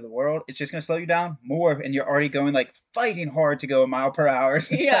to be the end of the world. It's just going to slow you down more, and you're already going like fighting hard to go a mile per hour.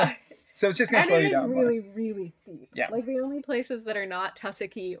 Yeah. So it's just going to And slow it you is down more. really, really steep. Yeah. Like the only places that are not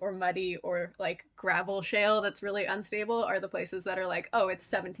tussocky or muddy or like gravel shale that's really unstable are the places that are like, oh,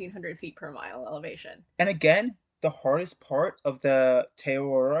 it's 1,700 feet per mile elevation. And again, the hardest part of the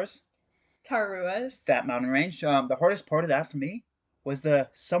Teoras, Taruas. that mountain range, the hardest part of that for me was the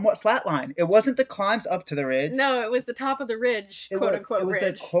somewhat flat line. It wasn't the climbs up to the ridge. No, it was the top of the ridge, It quote was it unquote was the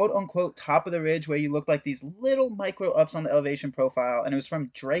ridge. quote unquote top of the ridge where you look like these little micro ups on the elevation profile, and it was from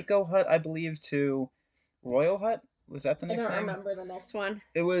Draco Hut, I believe, to Royal Hut. Was that the I next don't thing? remember the next one.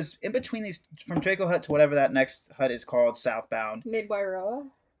 It was in between these from Draco Hut to whatever that next hut is called, southbound. Midwairoa?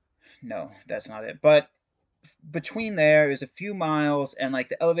 No, that's not it. But between there is a few miles, and like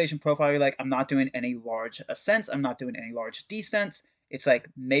the elevation profile, you're like, I'm not doing any large ascents, I'm not doing any large descents. It's like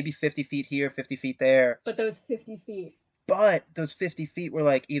maybe 50 feet here, 50 feet there. But those 50 feet. But those 50 feet were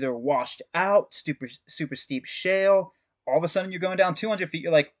like either washed out, super steep shale. All of a sudden, you're going down 200 feet.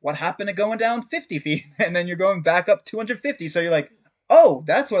 You're like, what happened to going down 50 feet? And then you're going back up 250. So you're like, oh,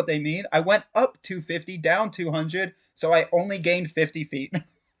 that's what they mean. I went up 250, down 200. So I only gained 50 feet.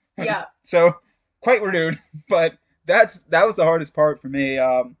 Yeah. So quite rude. But that was the hardest part for me.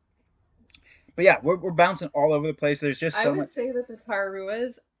 But yeah, we're bouncing all over the place. There's just I so would much. say that the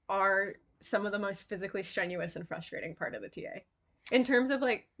Taruas are some of the most physically strenuous and frustrating part of the TA. In terms of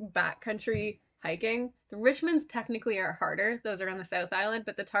like backcountry hiking, the Richmonds technically are harder. Those are on the South Island,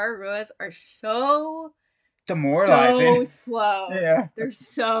 but the Tararuas are so Demoralizing. slow. Yeah. They're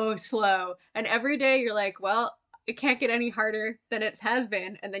so slow. And every day you're like, well, it can't get any harder than it has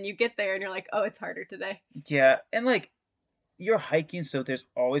been. And then you get there and you're like, oh, it's harder today. Yeah. And like, you're hiking, so there's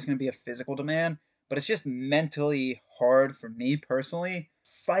always going to be a physical demand, but it's just mentally hard for me personally,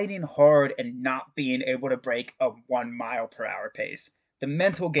 fighting hard and not being able to break a 1 mile per hour pace. The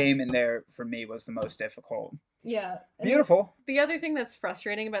mental game in there for me was the most difficult. Yeah. And Beautiful. the other thing that's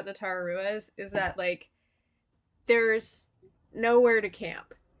frustrating about the Tararuas is that, like, there's nowhere to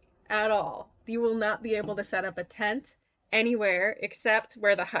camp at all. You will not be able to set up a tent anywhere except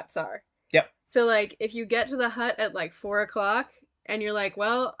where the huts are. Yep. So like if you get to the hut at like 4 o'clock and you're like,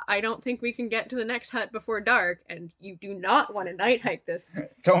 well, I don't think we can get to the next hut before dark, and you do not want to night hike this,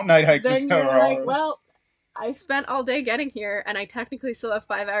 Don't night hike the then you're like, Araroas. well, I spent all day getting here and I technically still have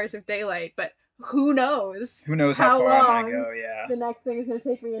 5 hours of daylight, but who knows Who knows how how far I'm going to long go? Yeah. the next thing is going to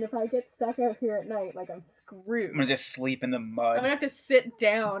take me. And if I get stuck out here at night, like I'm I'm going screwed. to just sleep in the I'm mud. gonna have to sit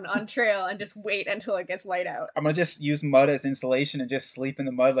down on trail and just wait until it gets light out. I'm going to just use mud as insulation and just sleep in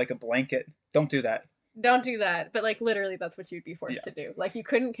the mud like a blanket. Don't do that. Don't do that, but like literally that's what you'd be Yeah. forced to do. Like you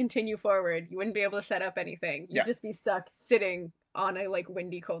couldn't continue forward, you wouldn't be able to set up anything. You'd Yeah. just be stuck sitting on a like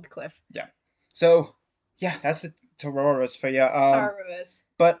windy cold cliff. Yeah. So, yeah, that's the Auroras for you. Taruas.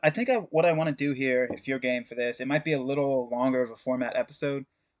 But I think what I want to do here, if you're game for this, it might be a little longer of a format episode,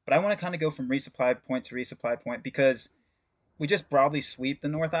 but I want to kind of go from resupply point to resupply point because we just broadly sweep the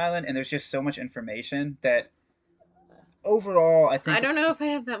North Island and there's just so much information that overall I I think. don't know if I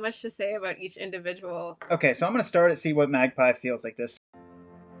have that much to say about each individual. Okay, so I'm going to start at see what Magpie feels like this.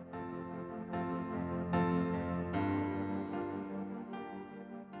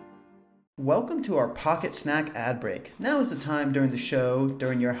 Welcome to our pocket snack ad break. Now is the time during the show,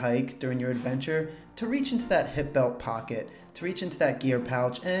 during your hike, during your adventure, to reach into that hip belt pocket, to reach into that gear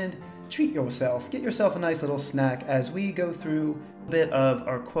pouch and treat yourself. Get yourself a nice little snack as we go through a bit of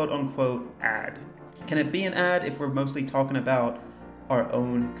our quote-unquote ad. Can it be an ad if we're mostly talking about our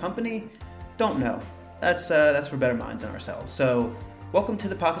own company? Don't know. That's for better minds than ourselves. So welcome to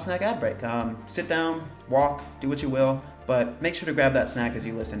the pocket snack ad break. Sit down, walk, do what you will, but make sure to grab that snack as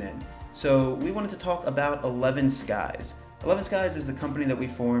you listen in. So we wanted to talk about 11 Skies. 11 Skies is the company that we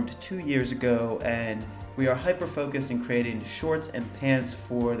formed 2 years ago, and we are hyper-focused in creating shorts and pants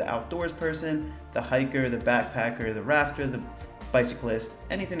for the outdoors person, the hiker, the backpacker, the rafter, the bicyclist,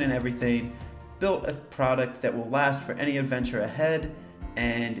 anything and everything. Built a product that will last for any adventure ahead,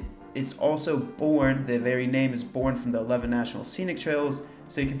 and it's also born, the very name is born from the 11 National Scenic Trails,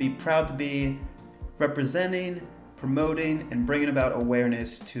 so you can be proud to be representing, promoting, and bringing about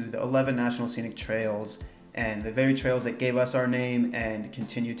awareness to the 11 National Scenic Trails and the very trails that gave us our name and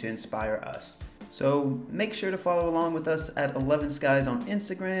continue to inspire us. So make sure to follow along with us at 11 Skies on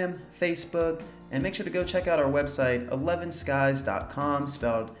Instagram, Facebook, and make sure to go check out our website, 11skies.com,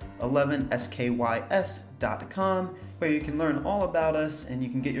 spelled 11skys.com, where you can learn all about us and you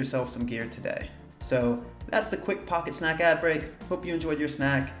can get yourself some gear today. So that's the quick pocket snack ad break. Hope you enjoyed your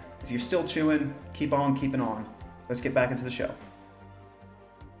snack. If you're still chewing, keep on keeping on. Let's get back into the show.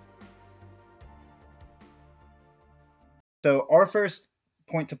 So our first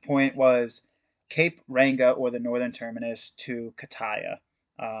point to point was Cape Ranga, or the northern terminus, to Kataya.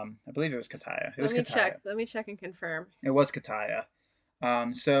 I believe it was Kataya. It was Kataya. Let me check and confirm. It was Kataya.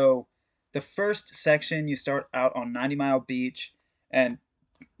 So the first section, you start out on 90 Mile Beach, and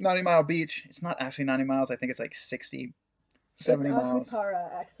 90 Mile Beach, it's not actually 90 miles. I think it's like 60, 70 miles. Ahipara,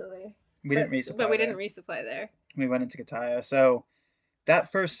 actually. We didn't resupply But we there. didn't resupply there. We went into Kataya. So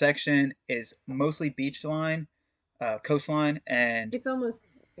that first section is mostly beach line, coastline, and it's almost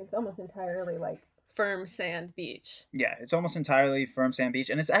entirely like firm sand beach. Yeah, it's almost entirely firm sand beach,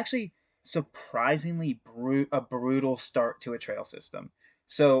 and it's actually surprisingly a brutal start to a trail system.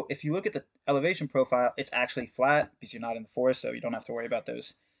 So if you look at the elevation profile, it's actually flat because you're not in the forest, so you don't have to worry about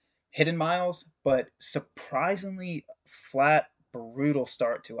those hidden miles, but surprisingly flat, brutal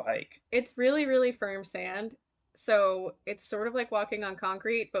start to a hike. It's really, really firm sand. So it's sort of like walking on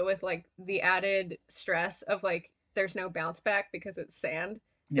concrete, but with like the added stress of like there's no bounce back because it's sand.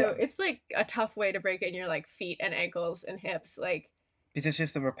 So Yeah. it's like a tough way to break in your like feet and ankles and hips. Like Because it's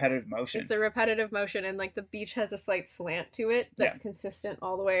just a repetitive motion. it's the repetitive motion, and like the beach has a slight slant to it that's consistent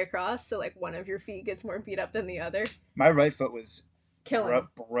all the way across. So like one of your feet gets more beat up than the other. My right foot was Killing.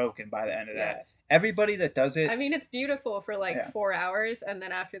 broken by the end of that. Everybody that does it, I mean, it's beautiful for like 4 hours, and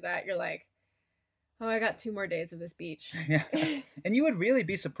then after that, you're like, oh, I got 2 more days of this beach. Yeah. And you would really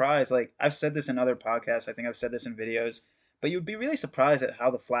be surprised. Like, I've said this in other podcasts. I think I've said this in videos. But you would be really surprised at how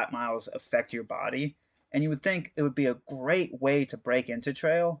the flat miles affect your body. And you would think it would be a great way to break into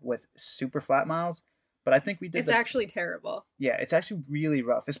trail with super flat miles. But I think we did. It's actually terrible. Yeah, it's actually really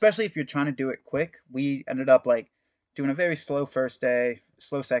rough, especially if you're trying to do it quick. We ended up like doing a very slow first day,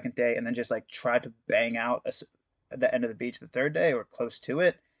 slow second day, and then just like tried to bang out at the end of the beach the third day or close to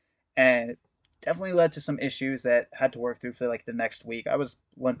it. And definitely led to some issues that had to work through for like the next week. I was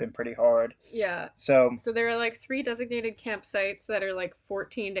limping pretty hard. Yeah. So there are like 3 designated campsites that are like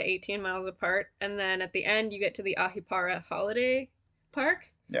 14 to 18 miles apart, and then at the end you get to the Ahipara Holiday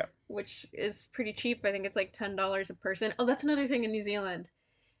Park. Yeah. Which is pretty cheap. I think it's like $10 a person. Oh, that's another thing in New Zealand.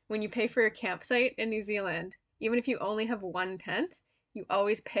 When you pay for a campsite in New Zealand, even if you only have one tent, you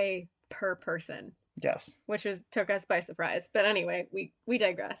always pay per person. Yes. Which took us by surprise. But anyway, we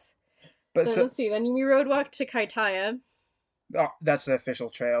digress. But so let's see. Then we road walked to Kaitaia. Oh, that's the official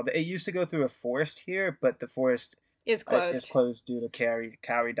trail. It used to go through a forest here, but the forest is closed. Is closed due to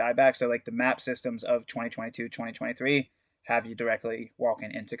Kauri dieback. So like the map systems of 2022, 2023 have you directly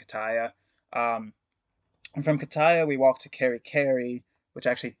walking into Kaitaia. And from Kaitaia, we walked to Keri, which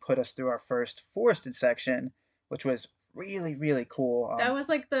actually put us through our first forested section, which was really, really cool. That was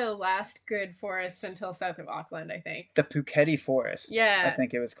like the last good forest until south of Auckland, I think. The Puketi Forest, I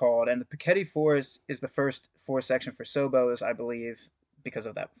think it was called. And the Puketi Forest is the first forest section for Sobos, I believe, because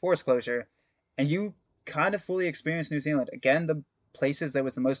of that forest closure. And you kind of fully experienced New Zealand. Again, the places that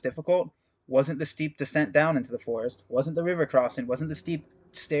was the most difficult wasn't the steep descent down into the forest, wasn't the river crossing, wasn't the steep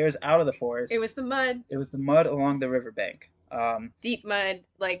stairs out of the forest. It was the mud. It was the mud along the riverbank. Deep mud,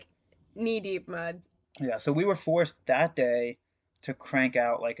 like knee-deep mud. Yeah, so we were forced that day to crank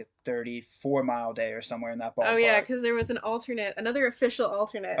out like a 34-mile day or somewhere in that ballpark. Oh yeah, because there was another official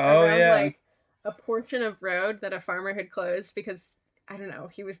alternate around like a portion of road that a farmer had closed because I don't know,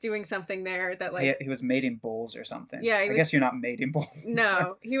 he was doing something there that like he was mating bulls or something. Yeah, I guess you're not mating bulls.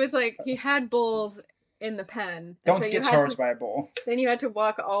 No, he was like he had bulls in the pen. Don't get charged by a bull. Then you had to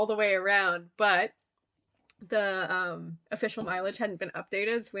walk all the way around, but the official mileage hadn't been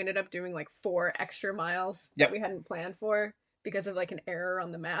updated, so we ended up doing like 4 extra miles that we hadn't planned for because of like an error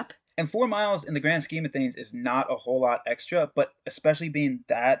on the map. And 4 miles in the grand scheme of things is not a whole lot extra, but especially being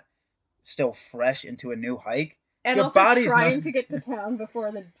that still fresh into a new hike. And your also body's trying to get to town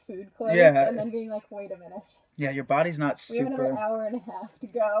before the food closed, and then being like, wait a minute. Yeah, your body's not super... We have another hour and a half to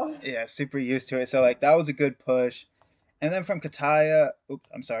go. Yeah, super used to it. So like that was a good push. And then from Keri,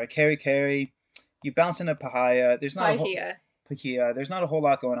 you bounce into Pahia. There's not Pahia. There's not a whole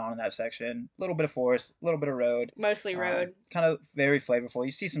lot going on in that section. A little bit of forest, a little bit of road. Mostly road. Kind of very flavorful.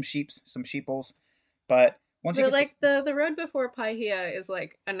 You see some sheeples, but once you get the road before Pahia is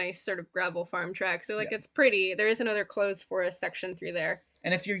like a nice sort of gravel farm track. So like it's pretty. There is another closed forest section through there.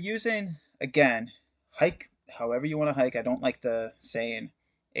 And if you're using, again, hike however you want to hike. I don't like the saying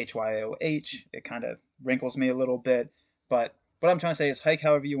HYOH. It kind of wrinkles me a little bit. But what I'm trying to say is hike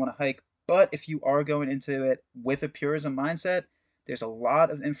however you want to hike. But if you are going into it with a purism mindset, there's a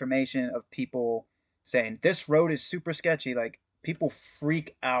lot of information of people saying this road is super sketchy. Like people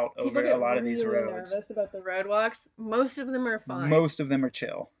freak out People over a get lot of these really roads. nervous about the road walks. Most of them are fine. Most of them are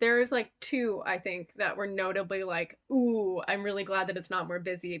chill. There's like two, I think, that were notably like, ooh, I'm really glad that it's not more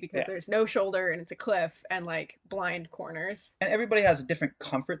busy because Yeah. there's no shoulder and it's a cliff and like blind corners. And everybody has a different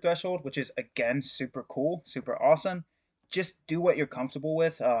comfort threshold, which is, again, super cool, super awesome. Just do what you're comfortable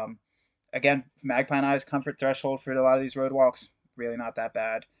with. Again, Magpie and I's comfort threshold for a lot of these road walks, really not that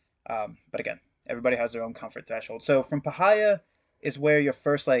bad. But again, everybody has their own comfort threshold. So from Pahia is where your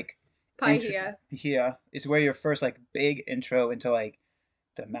first like Paihia. Pahia is where your first like big intro into like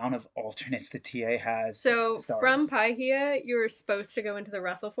the amount of alternates the TA has. So from starts. Paihia, you were supposed to go into the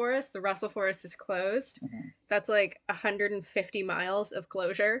Russell Forest. The Russell Forest is closed. That's like 150 miles of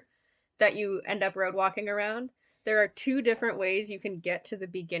closure that you end up road walking around. There are two different ways you can get to the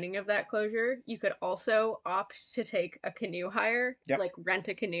beginning of that closure. You could also opt to take a canoe hire, Yep. like rent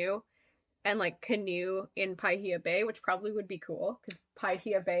a canoe and like canoe in Paihia Bay, which probably would be cool because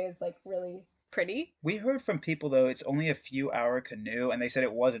Paihia Bay is like really pretty. We heard from people though it's only a few hour canoe, and they said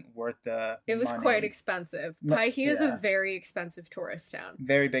it wasn't worth the It was money. quite expensive. Paihia is yeah. a very expensive tourist town.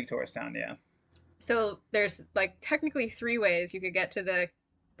 Very big tourist town, yeah. So there's like technically three ways you could get to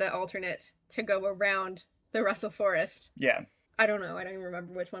the alternate to go around the Russell Forest. Yeah. I don't know. I don't even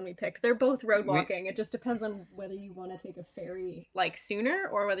remember which one we picked. They're both road walking. It just depends on whether you want to take a ferry like sooner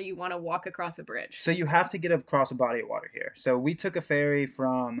or whether you want to walk across a bridge. So you have to get across a body of water here. So we took a ferry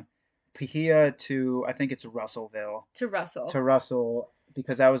from Pahia to, I think it's Russellville. To Russell. To Russell,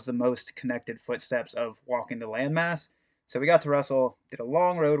 because that was the most connected footsteps of walking the landmass. So we got to Russell, did a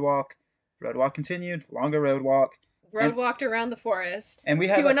long road walk. Road walk continued, longer road walk. Road walked around the forest. And we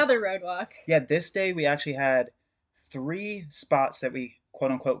had to another road walk. Yeah, this day we actually had 3 spots that we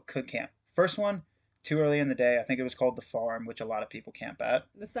quote unquote could camp. First one, too early in the day. I think it was called the farm, which a lot of people camp at.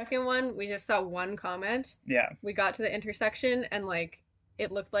 The second one, we just saw one comment. Yeah. We got to the intersection and like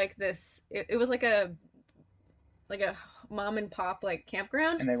it looked like this. It was like a mom and pop like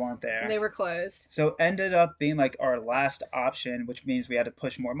campground. And they weren't there. And they were closed. So ended up being like our last option, which means we had to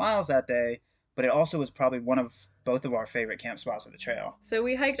push more miles that day. But it also was probably one of both of our favorite camp spots of the trail. So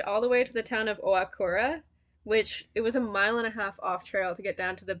we hiked all the way to the town of Oakura, which it was a mile and a half off trail to get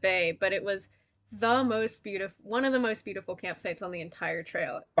down to the bay, but it was one of the most beautiful campsites on the entire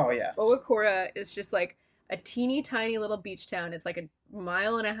trail. Oh yeah. Oakura is just like a teeny tiny little beach town. It's like a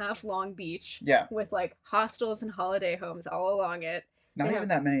mile and a half long beach. Yeah. With like hostels and holiday homes all along it. Not even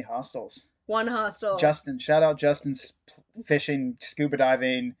that many hostels. One hostel. Justin, shout out Justin's fishing, scuba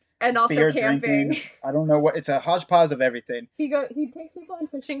diving, and also beer camping. Drinking. I don't know what, it's a hodgepodge of everything. He takes people on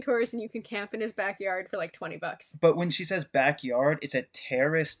fishing tours and you can camp in his backyard for like $20. But when she says backyard, it's a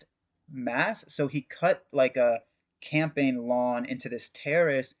terraced mass. So he cut like a camping lawn into this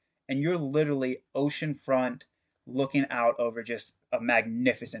terrace, and you're literally oceanfront looking out over just a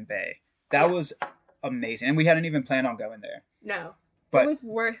magnificent bay. That was amazing. And we hadn't even planned on going there. No. But it was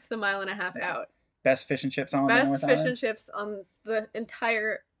worth the mile and a half out. Best fish and chips on the North Best fish Island? and chips on the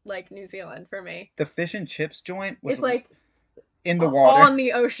entire like New Zealand for me. The fish and chips joint was it's like in the water. On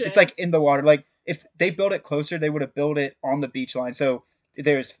the ocean. It's like in the water. Like if they built it closer, they would have built it on the beach line. So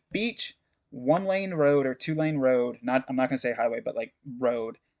there's beach, 1-lane road or 2-lane road. I'm not gonna say highway, but like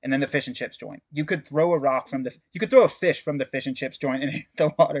road, and then the fish and chips joint. You could throw a fish from the fish and chips joint into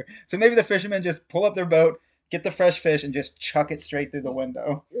the water. So maybe the fishermen just pull up their boat, get the fresh fish, and just chuck it straight through the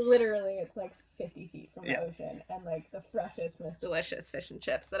window. Literally, it's like 50 feet from the ocean, and like the freshest, most delicious fish and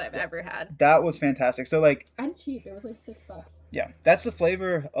chips that I've ever had. That was fantastic. So like, and cheap. It was like $6. Yeah, that's the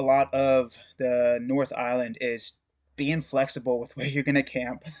flavor. A lot of the North Island is being flexible with where you're gonna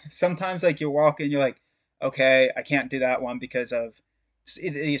camp. Sometimes like you're walking, you're like, okay, I can't do that one because of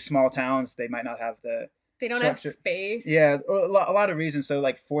these small towns. They might not have They don't structure. have space. Yeah, a lot of reasons. So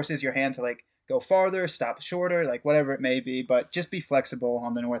like forces your hand to like go farther, stop shorter, like whatever it may be. But just be flexible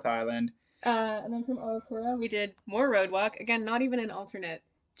on the North Island. And then from Oakura, we did more road walk. Again, not even an alternate,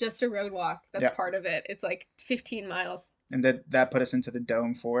 just a road walk. That's part of it. It's like 15 miles. And that put us into the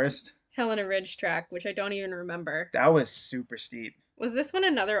Dome Forest. Helena Ridge track, which I don't even remember. That was super steep. Was this one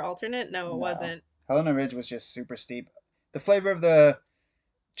another alternate? No, it wasn't. Helena Ridge was just super steep. The flavor of the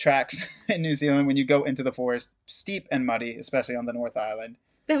tracks in New Zealand when you go into the forest, steep and muddy, especially on the North Island.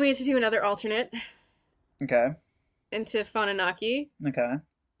 Then we had to do another alternate. Okay. Into Whananaki. Okay.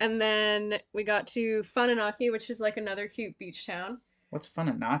 And then we got to Whananaki, which is like another cute beach town. What's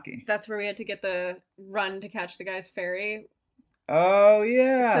Whananaki? That's where we had to get the run to catch the guy's ferry. Oh,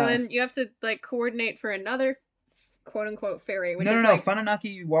 yeah. So then you have to like coordinate for another quote-unquote ferry. Which No.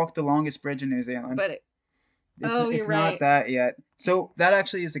 Whananaki, you walk the longest bridge in New Zealand. But it's you're not right. that yet. So that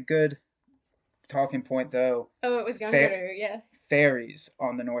actually is a good talking point though. Oh, it was Fer- Gungunner, yeah. Ferries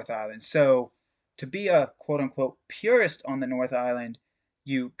on the North Island. So to be a quote unquote purist on the North Island,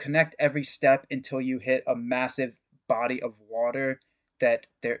 you connect every step until you hit a massive body of water that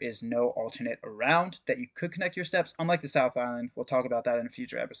there is no alternate around that you could connect your steps. Unlike the South Island, we'll talk about that in a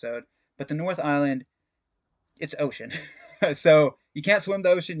future episode. But the North Island, it's ocean. So you can't swim the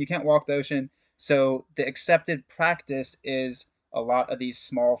ocean, you can't walk the ocean. So the accepted practice is a lot of these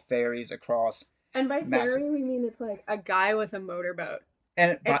small ferries across And by massive ferry, we mean it's like a guy with a motorboat.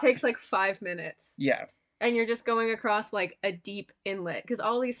 and It takes like 5 minutes. yeah, And you're just going across like a deep inlet. Because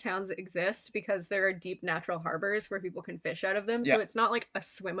all these towns exist because there are deep natural harbors where people can fish out of them. yeah, So it's not like a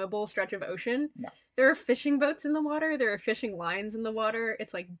swimmable stretch of ocean. no, There are fishing boats in the water, there are fishing lines in the water.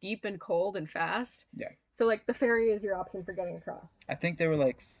 It's like deep and cold and fast. yeah. So like the ferry is your option for getting across. I think there were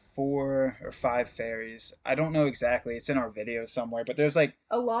like 4 or 5 ferries. I don't know exactly. It's in our video somewhere, but there's like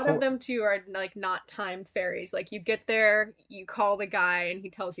A lot four. of them too are like not timed ferries. Like you get there, you call the guy and he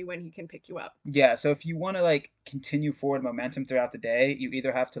tells you when he can pick you up. Yeah, so if you want to like continue forward momentum throughout the day, you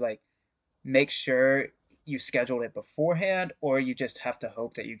either have to like make sure you scheduled it beforehand, or you just have to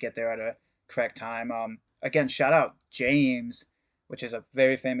hope that you get there at a correct time. Again, shout out James, which is a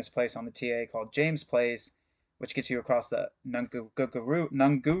very famous place on the TA called James Place, which gets you across the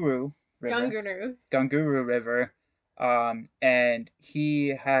Nunguru River. Gungunu. Gunguru River. And he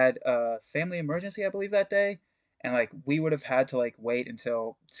had a family emergency, I believe, that day. And like we would have had to like wait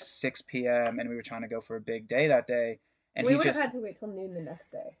until 6 p.m. and we were trying to go for a big day that day. And We he would have just had to wait till noon the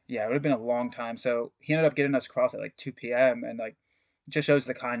next day. yeah, it would have been a long time. So he ended up getting us across at like 2 p.m. and like it just shows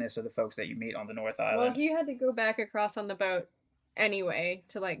the kindness of the folks that you meet on the North Well, Island. he had to go back across on the boat anyway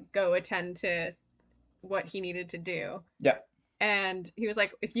to like go attend to what he needed to do. Yeah, And he was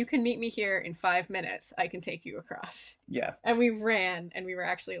like, if you can meet me here in 5 minutes, I can take you across. yeah. And we ran, and we were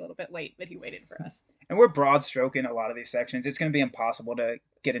actually a little bit late, but he waited for us. And we're broad stroking a lot of these sections. It's going to be impossible to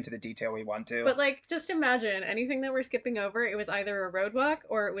get into the detail we want to. But like, just imagine anything that we're skipping over, it was either a road walk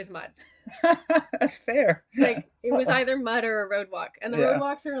or it was mud. That's fair. Like, it was either mud or a road walk. And the Yeah. road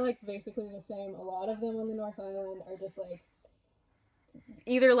walks are like basically the same. A lot of them on the North Island are just like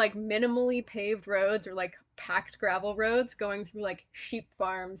either like minimally paved roads or like packed gravel roads going through like sheep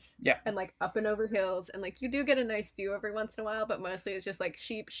farms Yeah. and like up and over hills, and like you do get a nice view every once in a while, but mostly it's just like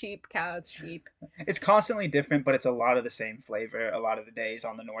sheep, cows, sheep. It's constantly different, but it's a lot of the same flavor a lot of the days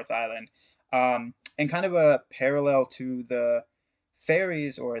on the North Island. And kind of a parallel to the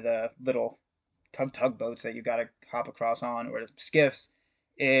ferries or the little tugboats that you got to hop across on, or the skiffs,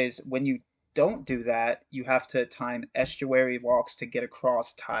 is when you don't do that, you have to time estuary walks to get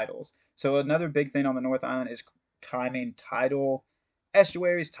across tidals. So another big thing on the North Island is timing tidal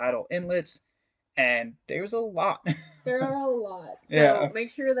estuaries, tidal inlets, and there's a lot. There are a lot. So Yeah. make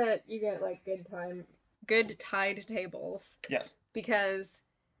sure that you get like good tide tables, Yes. because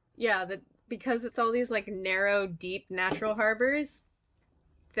because it's all these like narrow, deep natural harbors,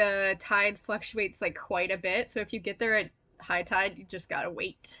 the tide fluctuates like quite a bit. So if you get there at high tide, you just gotta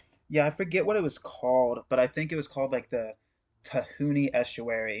wait. Yeah, I forget what it was called, but I think it was called like the Tahuni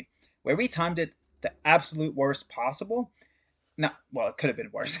Estuary, where we timed it the absolute worst possible. Not well, it could have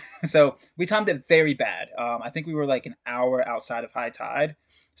been worse. So we timed it very bad. I think we were like an hour outside of high tide.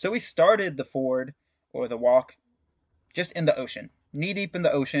 So we started the ford or the walk just in the ocean, knee deep in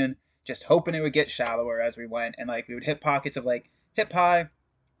the ocean, just hoping it would get shallower as we went, and like we would hit pockets of like hip high,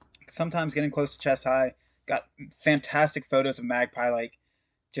 sometimes getting close to chest high. Got fantastic photos of Magpie, like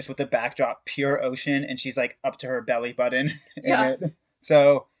just with the backdrop, pure ocean, and she's like up to her belly button in Yeah. it.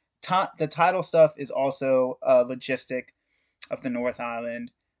 So the tidal stuff is also a logistic of the North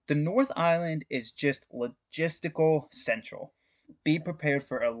Island. The North Island is just logistical central. Be prepared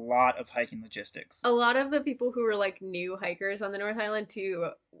for a lot of hiking logistics. A lot of the people who were like new hikers on the North Island too,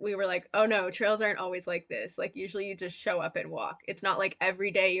 we were like, oh no, trails aren't always like this. Like usually you just show up and walk. It's not like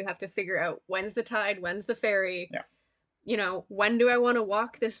every day you have to figure out when's the tide, when's the ferry. Yeah. You know, when do I want to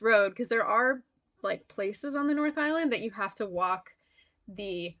walk this road? Because there are like places on the North Island that you have to walk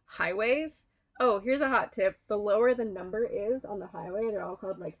the highways. Oh, here's a hot tip. The lower the number is on the highway, they're all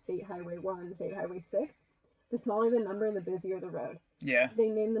called like State Highway 1, State Highway 6. The smaller the number, the busier the road. Yeah. They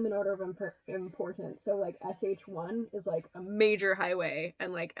name them in order of importance. So like SH1 is like a major highway,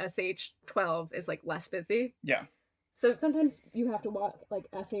 and like SH12 is like less busy. Yeah. So sometimes you have to walk like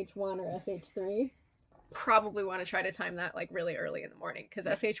SH1 or SH3. Probably want to try to time that like really early in the morning, because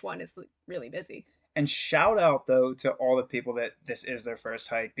SH1 is really busy. And shout out though to all the people that this is their first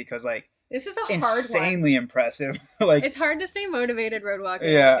hike, because like This is a hard one. insanely impressive. Like, It's hard to stay motivated road walking.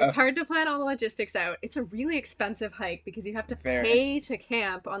 Yeah. It's hard to plan all the logistics out. It's a really expensive hike because you have to Very. pay to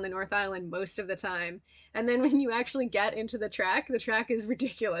camp on the North Island most of the time. And then when you actually get into the track is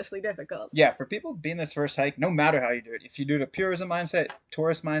ridiculously difficult. Yeah, for people being this first hike, no matter how you do it, if you do it a purism mindset,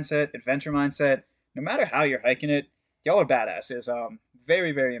 tourist mindset, adventure mindset, no matter how you're hiking it, y'all are badasses.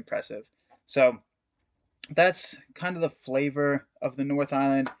 Very, very impressive. So that's kind of the flavor of the North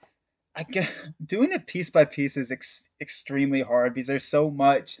Island. I get doing it piece by piece is extremely hard because there's so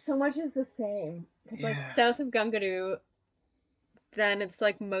much. So much is the same. Because, like, Yeah. south of Gungadoo, then it's,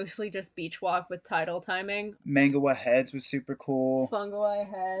 like, mostly just beach walk with tidal timing. Mangawa Heads was super cool. Fungawai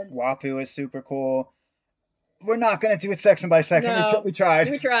Head. Wapu was super cool. We're not gonna do it section by section. No, we tried.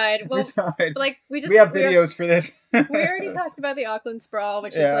 We tried. Well, we tried. like, we have videos for this. We already talked about the Auckland Sprawl,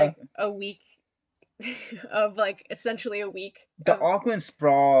 which is, Yeah. like, a week of, like, essentially a week. The of- Auckland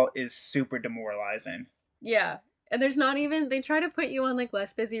Sprawl is super demoralizing. Yeah. And there's not even, they try to put you on, like,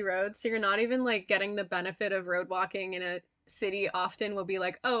 less busy roads, so you're not even, like, getting the benefit of road walking in a city. Often will be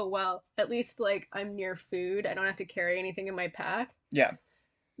like, oh, well, at least, like, I'm near food. I don't have to carry anything in my pack. Yeah.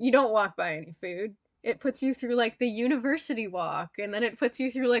 You don't walk by any food. It puts you through, like, the university walk, and then it puts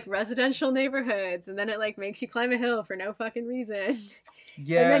you through, like, residential neighborhoods, and then it, like, makes you climb a hill for no fucking reason.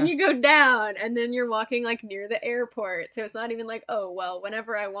 Yeah. And then you go down, and then you're walking, like, near the airport. So it's not even like, oh, well,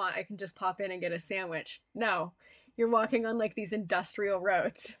 whenever I want, I can just pop in and get a sandwich. No. You're walking on, like, these industrial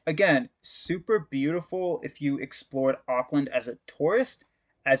roads. Again, super beautiful if you explored Auckland as a tourist.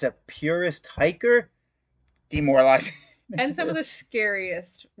 As a purist hiker, demoralizing. And some of the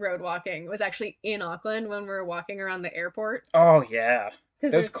scariest road walking was actually in Auckland when we were walking around the airport. Oh, yeah.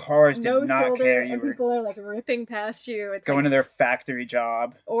 'Cause Those there's cars did no not shoulder, care. You and were people are, like, ripping past you. It's going like, to their factory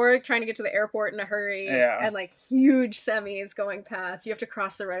job. or trying to get to the airport in a hurry. Yeah. And, like, huge semis going past. You have to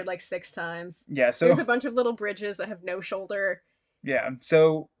cross the road, like, 6 times. Yeah, so There's a bunch of little bridges that have no shoulder. yeah.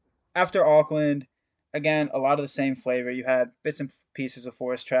 So after Auckland, again, a lot of the same flavor. You had bits and pieces of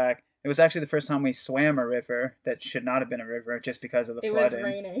forest track. It was actually the first time we swam a river that should not have been a river just because of the It was flooding.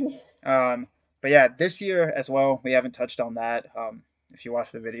 raining. But yeah, this year as well, we haven't touched on that. If you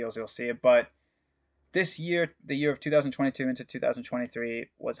watch the videos, you'll see it. But this year, the year of 2022 into 2023,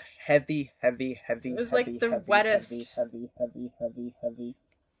 was heavy. It was like the wettest. Heavy.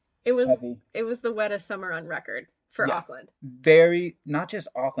 It was the wettest summer on record for Yeah. Auckland. Very, not just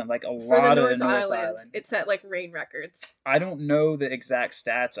Auckland, like a For lot the of the North North Island, Island. it set, like, rain records. I don't know the exact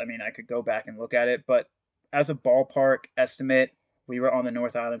stats. I mean, I could go back and look at it, but as a ballpark estimate, we were on the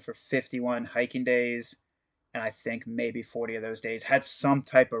North Island for 51 hiking days, and I think maybe 40 of those days had some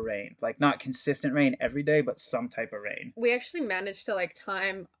type of rain. Like, not consistent rain every day, but some type of rain. We actually managed to, like,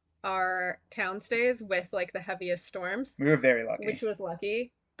 time our town stays with, like, the heaviest storms, We were very lucky. which was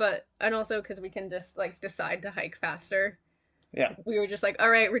lucky. But, and also because we can just, like, decide to hike faster. Yeah. We were just like, all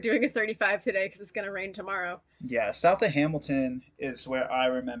right, we're doing a 35 today because it's going to rain tomorrow. Yeah, south of Hamilton is where I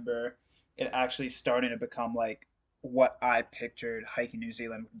remember it actually starting to become like what I pictured hiking New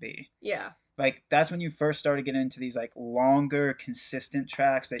Zealand would be. Yeah. Like, that's when you first started getting into these like longer, consistent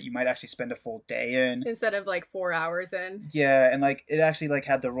tracks that you might actually spend a full day in. Instead of, like, 4 hours in. Yeah, and like it actually like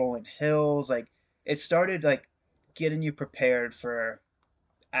had the rolling hills. Like, it started like getting you prepared for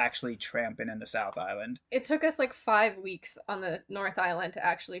actually tramping in the South Island. It took us, like, 5 weeks on the North Island to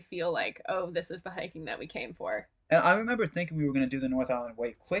actually feel like, oh, this is the hiking that we came for. And I remember thinking we were going to do the North Island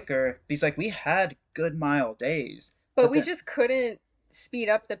way quicker because like we had good mile days. But we the- just couldn't speed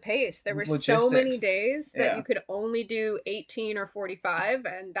up the pace. There were so many Logistics. days that Yeah. you could only do 18 or 45,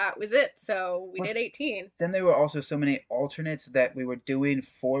 and that was it. So we But- did 18. Then there were also so many alternates that we were doing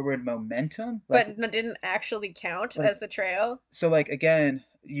forward momentum. Like, But didn't actually count like- as the trail. so like again,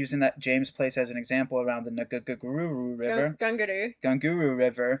 using that James Place as an example around the Ngagaguru River, Gungadoo. Gunguru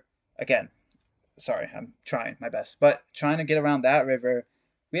River, again, sorry, I'm trying my best, but trying to get around that river,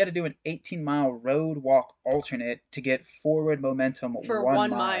 we had to do an 18-mile road walk alternate to get forward momentum For 1 1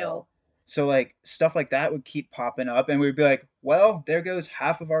 mile. mile. So like stuff like that would keep popping up, and we'd be like, well, there goes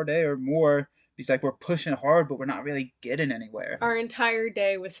half of our day or more. Because like we're pushing hard, but we're not really getting anywhere. Our entire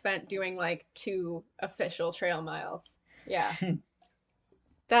day was spent doing, like, 2 official trail miles. Yeah.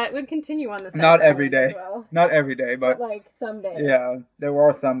 That would continue on the South Not every Island as day. well. Not every day, But, but like, some days. yeah, there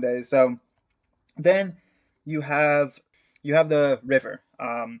were some days. So then you have the river,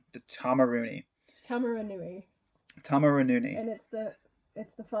 the Tamaruni. Tamaranui. Tamaranuni. And it's the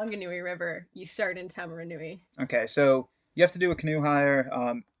Whanganui River. You start in Tamaranui. Okay, so you have to do a canoe hire.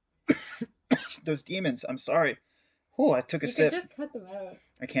 Those demons, I'm sorry. Oh, I took a You sip. could just cut them out.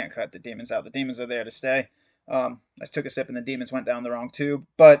 I can't cut the demons out. The demons are there to stay. I took a sip and the demons went down the wrong tube.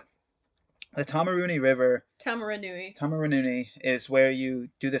 But The Tamaruni River, Tamaranui. Tamaranui, is where you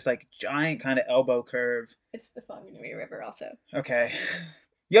do this like giant kind of elbow curve. It's the Whanganui River also. Okay.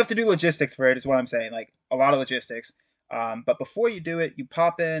 You have to do logistics for it, is what I'm saying. Like a lot of logistics. But before you do it, you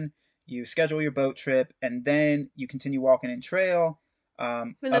pop in, you schedule your boat trip, and then you continue walking in trail. Up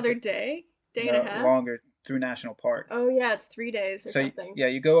Another day? Day and a no half? longer through national park. Oh yeah, it's 3 days or So something. yeah,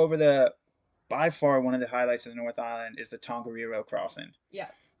 you go over the by far one of the highlights of the North Island is the Tongariro crossing. Yeah.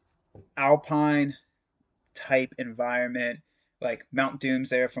 Alpine type environment, like Mount Doom's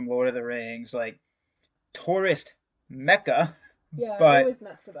there from Lord of the Rings, like tourist mecca. Yeah, it But was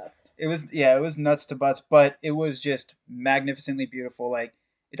nuts to butts. it was nuts to butts, but it was just magnificently beautiful, like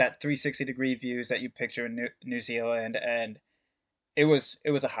that 360-degree views that you picture in New Zealand, and it was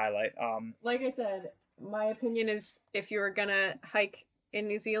a highlight. Like I said, my opinion is if you were gonna hike in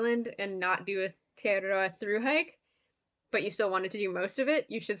New Zealand and not do a Te Araroa through hike, but you still wanted to do most of it,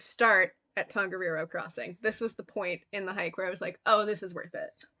 you should start at Tongariro Crossing. This was the point in the hike where I was like, oh, this is worth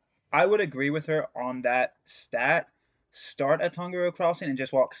it. I would agree with her on that stat. Start at Tongariro Crossing and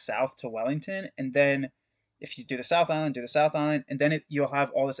just walk south to Wellington, and then if you do the South Island, do the South Island, and then you'll have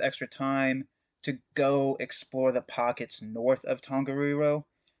all this extra time to go explore the pockets north of Tongariro,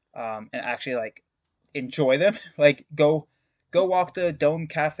 and actually like enjoy them. Like go walk the Dome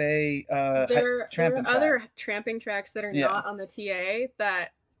Cafe There tramping are track. other tramping tracks that are Yeah, not on the TA that,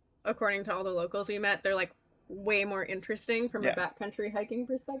 according to all the locals we met, they're like way more interesting from a yeah, backcountry hiking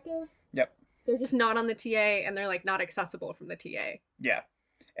perspective. yep, They're just not on the TA and they're like not accessible from the TA. yeah,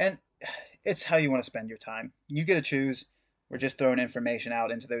 and it's how you want to spend your time. You get to choose. We're just throwing information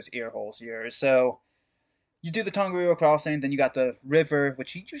out into those ear holes of yours. So you do the Tongariro crossing, then you got the river,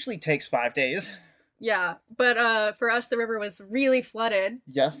 which usually takes 5 days. Yeah, but for us the river was really flooded,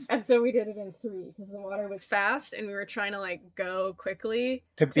 Yes. and so we did it in 3 because the water was fast and we were trying to like go quickly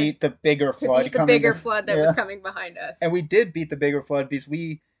To to beat the bigger to flood beat the coming. bigger flood that was Yeah. coming behind us. And we did beat the bigger flood because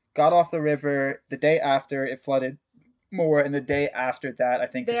we got off the river the day after it flooded more, and the day after that, I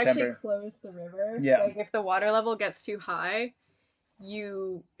think They actually December. closed the river. Yeah. Like if the water level gets too high,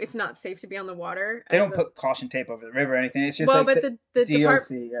 it's not safe to be on the water. They And don't put caution tape over the river or anything. It's just well, like but the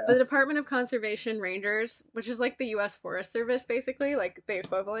DOC. Yeah. the Department of Conservation Rangers, which is like the U.S. Forest Service, basically, like the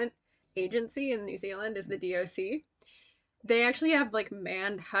equivalent agency in New Zealand is the DOC. They actually have like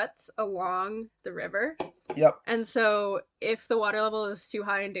manned huts along the river. Yep. And so if the water level is too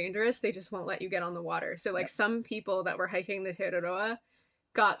high and dangerous, they just won't let you get on the water. So like Yep. some people that were hiking the Te Araroa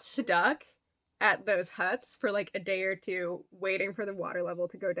got stuck at those huts for like a day or two waiting for the water level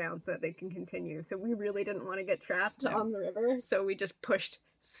to go down so that they can continue. So we really didn't want to get trapped Yeah. on the river, so we just pushed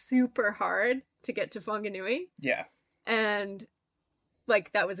super hard to get to Whanganui. Yeah. And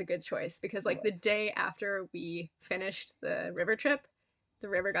like that was a good choice because like It the was. day after we finished the river trip, the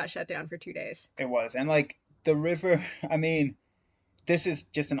river got shut down for 2 days. It was. And like the river, I mean, this is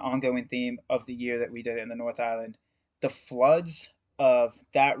just an ongoing theme of the year that we did it in the North Island. The floods of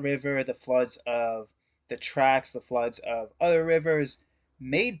that river, the floods of the tracks, the floods of other rivers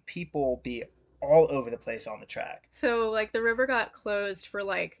made people be all over the place on the track. So like the river got closed for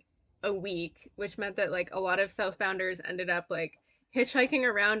like a week, which meant that like a lot of southbounders ended up like hitchhiking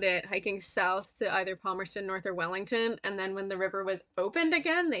around it, hiking south to either Palmerston North or Wellington, and then when the river was opened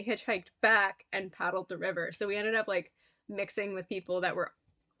again, they hitchhiked back and paddled the river. So we ended up like mixing with people that were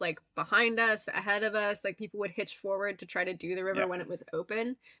like behind us, ahead of us, like people would hitch forward to try to do the river Yeah. when it was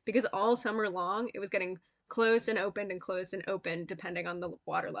open because all summer long it was getting closed and opened and closed and opened depending on the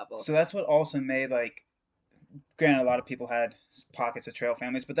water levels. So that's what also made like granted a lot of people had pockets of trail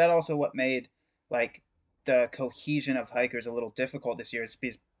families, but that also what made like the cohesion of hikers a little difficult this year is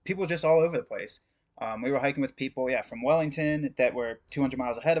because people were just all over the place. We were hiking with people, yeah, from Wellington that were 200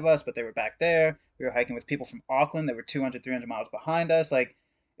 miles ahead of us, but they were back there. We were hiking with people from Auckland that were 200, 300 miles behind us. Like,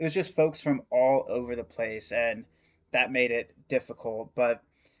 it was just folks from all over the place, and that made it difficult. But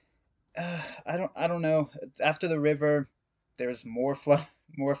I don't know. After the river, there's more flood,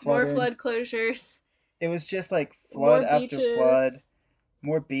 more More flooding. flood closures, It was just like flood more after flood, beaches,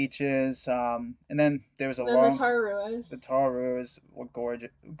 more beaches. And then there was a and then the long. Tararuas. The Tarus were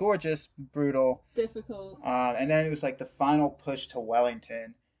gorgeous, brutal. Difficult. And then it was like the final push to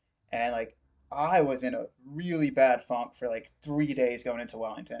Wellington, and like I was in a really bad funk for like 3 days going into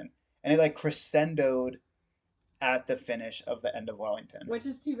Wellington, and it like crescendoed at the finish of the end of Wellington. Which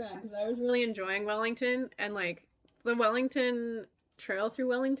is too bad because I was really enjoying Wellington and like the Wellington trail through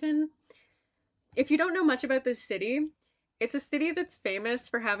Wellington. If you don't know much about this city, it's a city that's famous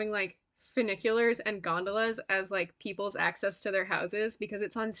for having like funiculars and gondolas as like people's access to their houses because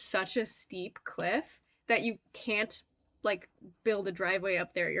it's on such a steep cliff that you can't like build a driveway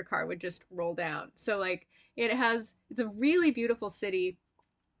up there, your car would just roll down. So like it's a really beautiful city,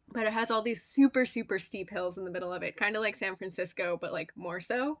 but it has all these super super steep hills in the middle of it, kind of like San Francisco, but like more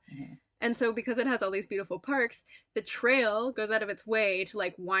so. Mhm. And so because it has all these beautiful parks, the trail goes out of its way to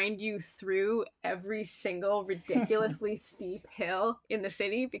like wind you through every single ridiculously steep hill in the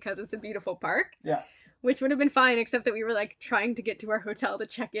city because it's a beautiful park, Yeah. which would have been fine except that we were like trying to get to our hotel to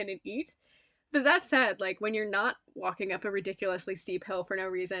check in and eat. But that said, like when you're not walking up a ridiculously steep hill for no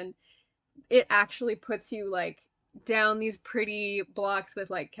reason, it actually puts you like down these pretty blocks with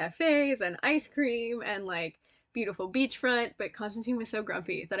like cafes and ice cream and like beautiful beachfront. But Constantine was so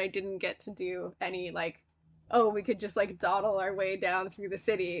grumpy that I didn't get to do any like, oh, we could just like dawdle our way down through the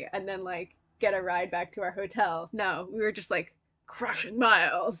city and then like get a ride back to our hotel. No, we were just like crushing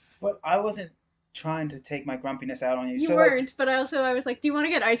miles. But I wasn't trying to take my grumpiness out on you. You So like, weren't, but I was like, do you want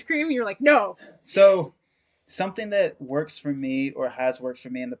to get ice cream? You're like, no. so something that works for me or has worked for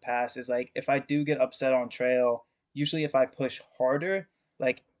me in the past is like if I do get upset on trail, usually if I push harder,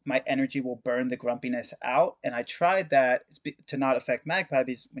 like my energy will burn the grumpiness out. And I tried that to not affect Magpie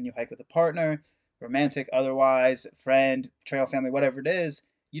because when you hike with a partner, romantic, otherwise, friend, trail family, whatever it is,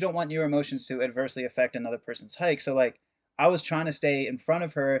 you don't want your emotions to adversely affect another person's hike. So like I was trying to stay in front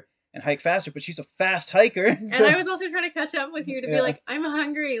of her and hike faster, but she's a fast hiker. And So I was also trying to catch up with you to be yeah. like, I'm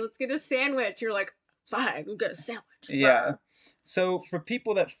hungry. Let's get a sandwich. You're like, fine, we'll get a sandwich. Yeah. So for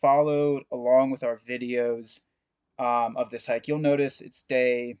people that followed along with our videos of this hike, you'll notice it's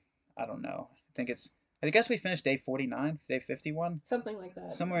day, I don't know, I guess we finished day 49, day 51, Something like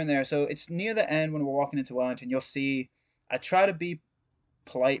that. somewhere in there. So it's near the end when we're walking into Wellington. You'll see I try to be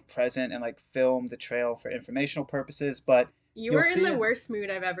polite, present, and like film the trail for informational purposes, but You you'll were in see the it. worst mood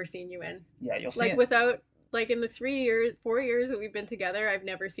I've ever seen you in. Yeah, you'll see Like it. without like in the 4 years that we've been together, I've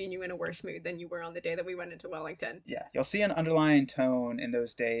never seen you in a worse mood than you were on the day that we went into Wellington. Yeah, you'll see an underlying tone in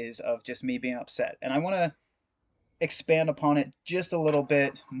those days of just me being upset. And I want to expand upon it just a little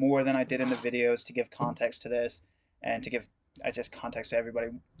bit more than I did in the videos to give context to this and to give just context to everybody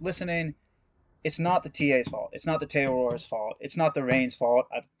listening. It's not the TA's fault. It's not the Araroa's fault. It's not the rain's fault.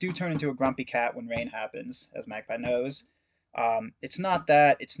 I do turn into a grumpy cat when rain happens, as Magpie knows. It's not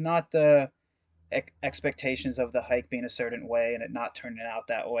that. It's not the expectations of the hike being a certain way and it not turning out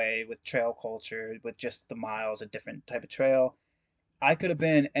that way with trail culture, with just the miles, a different type of trail. I could have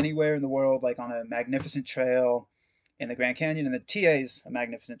been anywhere in the world, like on a magnificent trail in the Grand Canyon, and the TA's a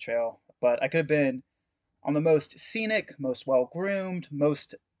magnificent trail, but I could have been on the most scenic, most well groomed,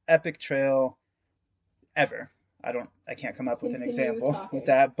 most epic trail ever. I can't come up with an Continue example talking. with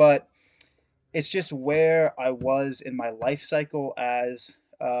that, but it's just where I was in my life cycle as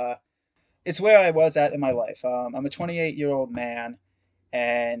it's where I was at in my life. I'm a 28-year-old man,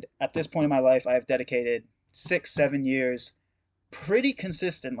 and at this point in my life, I have dedicated 6, 7 years pretty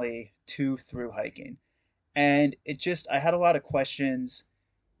consistently to through hiking. And I had a lot of questions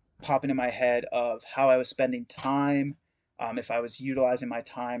popping in my head of how I was spending time, if I was utilizing my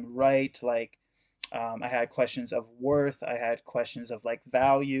time right. Like, I had questions of worth, I had questions of like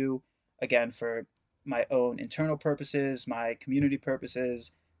value, again, for my own internal purposes, my community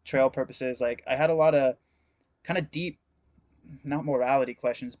purposes, trail purposes. Like, I had a lot of kind of deep, not morality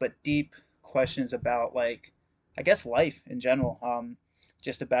questions, but deep questions about like, I guess life in general,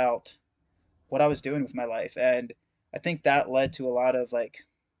 just about what I was doing with my life. And I think that led to a lot of like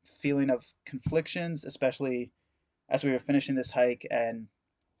feeling of conflictions, especially as we were finishing this hike and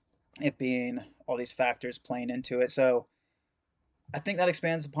it being all these factors playing into it. So I think that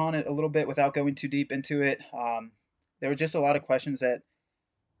expands upon it a little bit without going too deep into it. There were just a lot of questions that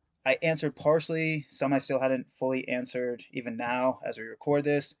I answered partially. Some I still hadn't fully answered even now as we record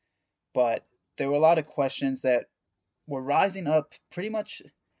this. But there were a lot of questions that were rising up pretty much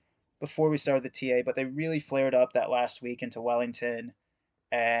before we started the TA, but they really flared up that last week into Wellington.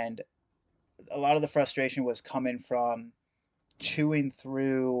 And a lot of the frustration was coming from chewing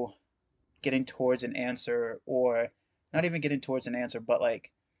through getting towards an answer, or not even getting towards an answer, but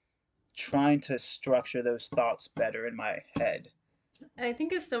like trying to structure those thoughts better in my head. I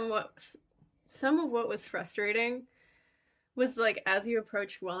think some of what was frustrating was like as you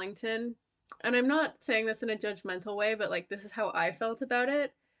approached Wellington, and I'm not saying this in a judgmental way, but like this is how I felt about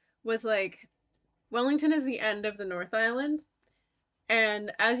it, was like Wellington is the end of the North Island.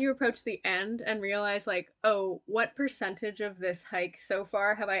 And as you approach the end and realize, like, oh, what percentage of this hike so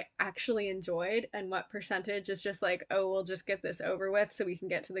far have I actually enjoyed? And what percentage is just like, oh, we'll just get this over with so we can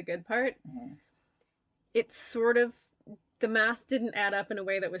get to the good part? Mhm. It's sort of, the math didn't add up in a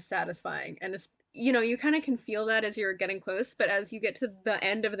way that was satisfying. And it's, you kind of can feel that as you're getting close. But as you get to the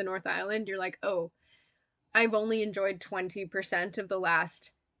end of the North Island, you're like, oh, I've only enjoyed 20% of the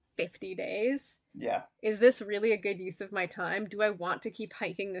last 50 days. Yeah. Is this really a good use of my time? Do I want to keep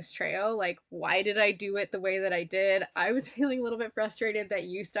hiking this trail? Like, why did I do it the way that I did? I was feeling a little bit frustrated that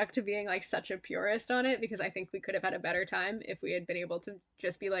you stuck to being like such a purist on it, because I think we could have had a better time if we had been able to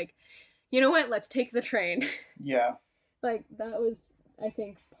just be like, you know what, let's take the train. Yeah. Like, that was, I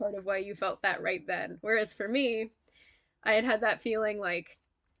think, part of why you felt that right then. Whereas for me, I had had that feeling like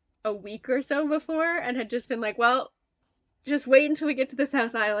a week or so before and had just been like, well, just wait until we get to the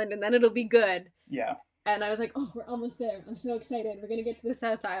South Island and then it'll be good. Yeah. And I was like, oh, we're almost there. I'm so excited. We're going to get to the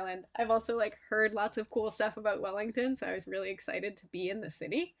South Island. I've also like heard lots of cool stuff about Wellington, so I was really excited to be in the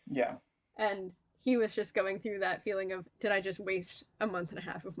city. Yeah. And he was just going through that feeling of, did I just waste a month and a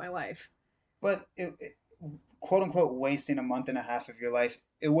half of my life? But quote unquote wasting a month and a half of your life,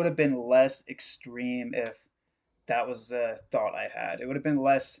 it would have been less extreme if that was the thought I had. It would have been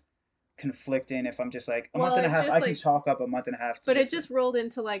less conflicting if I'm just like a month Well, and a it's half. just I can like, chalk up a month and a half to but it just just rolled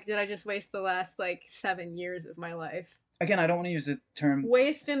into like, did I just waste the last like 7 years of my life? again. I don't want to use the term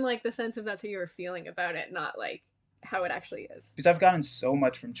Waste in like the sense of that's how you were feeling about it, not like how it actually is. because I've gotten so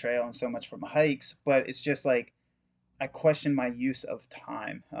much from trail and so much from hikes, but it's just like I questioned my use of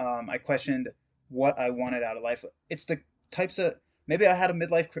time. I questioned what I wanted out of life. It's the types of maybe I had a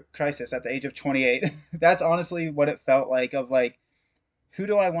midlife crisis at the age of 28. That's honestly what it felt like. Of like, who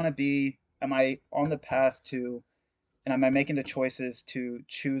do I want to be? Am I on the path to, and am I making the choices to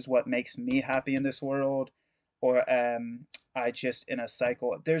choose what makes me happy in this world, or am I just in a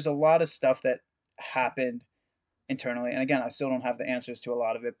cycle? There's a lot of stuff that happened internally. And again, I still don't have the answers to a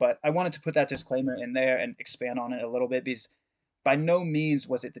lot of it, but I wanted to put that disclaimer in there and expand on it a little bit because by no means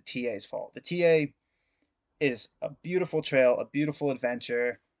was it the TA's fault. The TA is a beautiful trail, a beautiful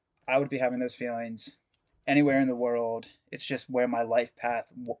adventure. I would be having those feelings anywhere in the world. It's just where my life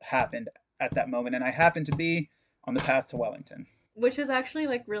path happened at that moment. And I happened to be on the path to Wellington. Which is actually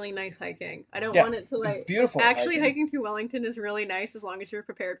like really nice hiking. I don't Yeah, want it to it's like beautiful actually hiking. hiking through Wellington is really nice as long as you're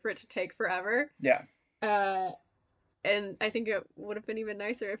prepared for it to take forever. Yeah. Uh and I think it would have been even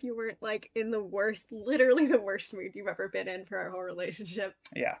nicer if you weren't like in the worst, literally the worst mood you've ever been in for our whole relationship.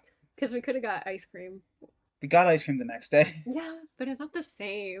 Yeah. Because we could have got ice cream. We got ice cream the next day. Yeah, but it's not the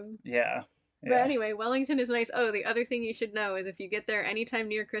same. Yeah. But anyway, Wellington is nice. Oh, the other thing you should know is if you get there anytime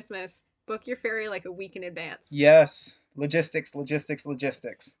near Christmas, book your ferry like a week in advance. Yes. Logistics, logistics,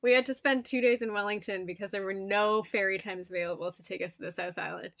 logistics. We had to spend 2 days in Wellington because there were no ferry times available to take us to the South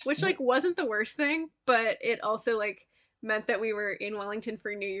Island, which like wasn't the worst thing, but it also like meant that we were in Wellington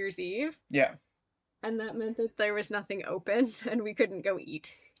for New Year's Eve. Yeah. And that meant that there was nothing open and we couldn't go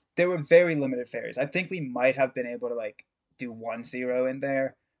eat. There were very limited ferries. I think we might have been able to like do 1-0 in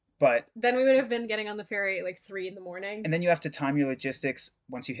there, but then we would have been getting on the ferry at like 3 in the morning. And then you have to time your logistics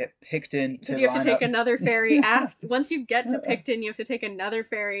once you hit Picton because you have to take up. Another ferry after. Once you get to Picton, you have to take another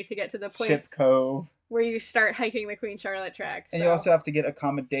ferry to get to the place Ship Cove where you start hiking the Queen Charlotte track. And you also have to get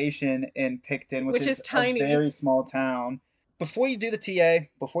accommodation in Picton, which is tiny. A very small town. Before you do the TA,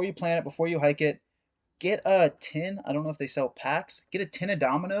 before you plan it, before you hike it, get a tin. I don't know if they sell packs. Get a tin of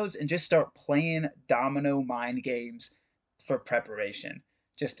dominoes and just start playing domino mind games for preparation.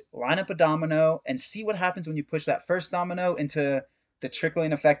 Just line up a domino and see what happens when you push that first domino into the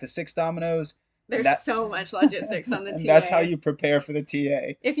trickling effect of 6 dominoes. There's so much logistics on the TA. That's how you prepare for the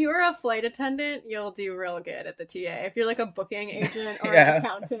TA. If you are a flight attendant, you'll do real good at the TA. If you're like a booking agent or an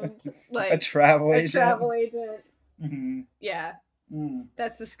accountant, like a travel agent. Mm-hmm. Yeah.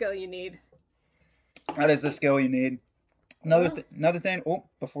 That's the skill you need. That is the skill you need. Another thing. Oh,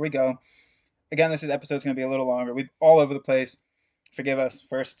 before we go, again, this episode's going to be a little longer. We're all over the place. Forgive us.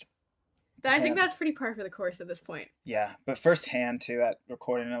 First. I think that's pretty par for the course at this point. Yeah, but first hand too at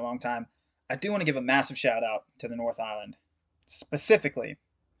recording in a long time. I do want to give a massive shout out to the North Island, specifically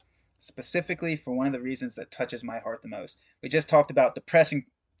for one of the reasons that touches my heart the most. We just talked about depressing.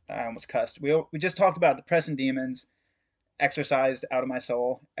 I almost cussed. We just talked about depressing demons, exorcised out of my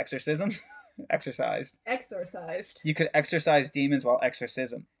soul, exorcism. Exorcised. You could exorcise demons while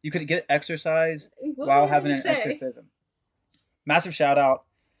exorcism. You could get exercise while having an exorcism. Massive shout out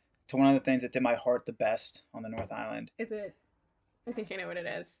to one of the things that did my heart the best on the North Island. Is it? I think I know what it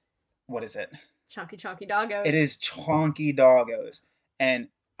is. What is it? Chonky doggos. It is chonky doggos. And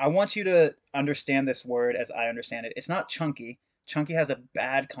I want you to understand this word as I understand it. It's not chunky. Chunky has a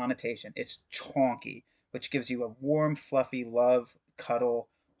bad connotation. It's chonky, which gives you a warm, fluffy love, cuddle,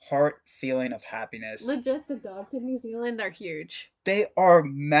 heart feeling of happiness. Legit, the dogs in New Zealand are huge. They are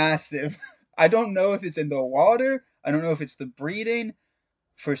massive. I don't know if it's in the water. I don't know if it's the breeding.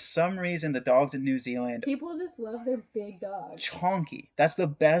 For some reason, the dogs in New Zealand, People just love their big dogs. chonky. That's the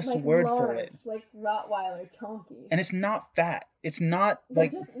best Like word large, for it. like Rottweiler, chunky. And it's not fat. It's not They're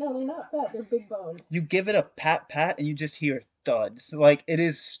like no, they're not fat. They're big boned. you give it a pat pat and you just hear thuds. Like it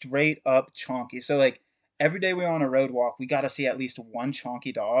is straight up chonky. So like every day we're on a road walk, we got to see at least one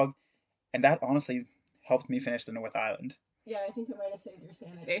chonky dog, and that honestly helped me finish the North Island. Yeah, I think it might have saved your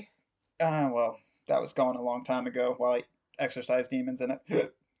sanity. Well, that was gone a long time ago while I exercised demons in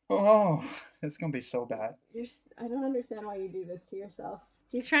it. Oh, it's gonna be so bad. I don't understand why you do this to yourself.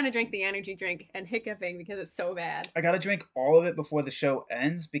 He's trying to drink the energy drink and hiccuping because it's so bad. I gotta drink all of it before the show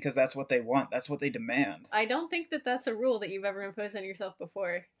ends because that's what they want. That's what they demand. I don't think that that's a rule that you've ever imposed on yourself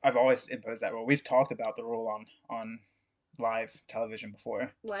before. I've always imposed that rule. We've talked about the rule on live television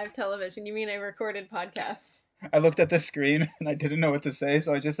before. Live television? You mean a recorded podcast? I looked at the screen and I didn't know what to say,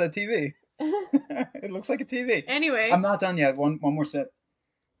 so I just said TV. It looks like a TV. Anyway. I'm not done yet. One more sip.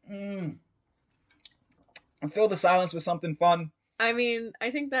 And fill the silence with something fun. I mean,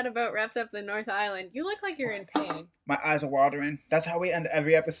 I think that about wraps up the North Island. You look like you're in pain. My eyes are watering. That's how we end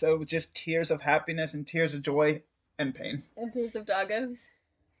every episode, with just tears of happiness and tears of joy and pain. And tears of doggos.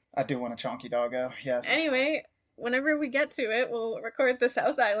 I do want a chonky doggo, yes. Anyway, whenever we get to it, we'll record the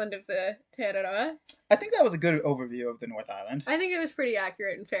South Island of the Araroa. I think that was a good overview of the North Island. I think it was pretty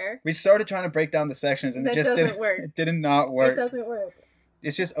accurate and fair. We started trying to break down the sections and That it just doesn't didn't work. It did not work. It doesn't work.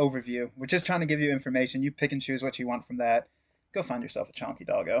 It's just overview. We're just trying to give you information. You pick and choose what you want from that. Go find yourself a chonky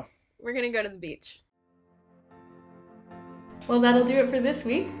doggo. We're gonna go to the beach. Well, that'll do it for this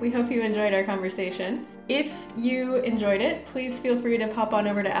week. We hope you enjoyed our conversation. If you enjoyed it, please feel free to pop on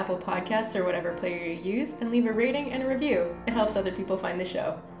over to Apple Podcasts or whatever player you use and leave a rating and a review. It helps other people find the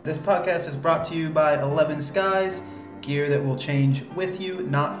show. This podcast is brought to you by 11 Skies, gear that will change with you,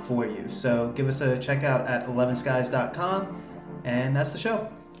 not for you. So give us a check out at 11skies.com, and that's the show.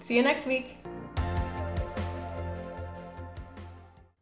 See you next week.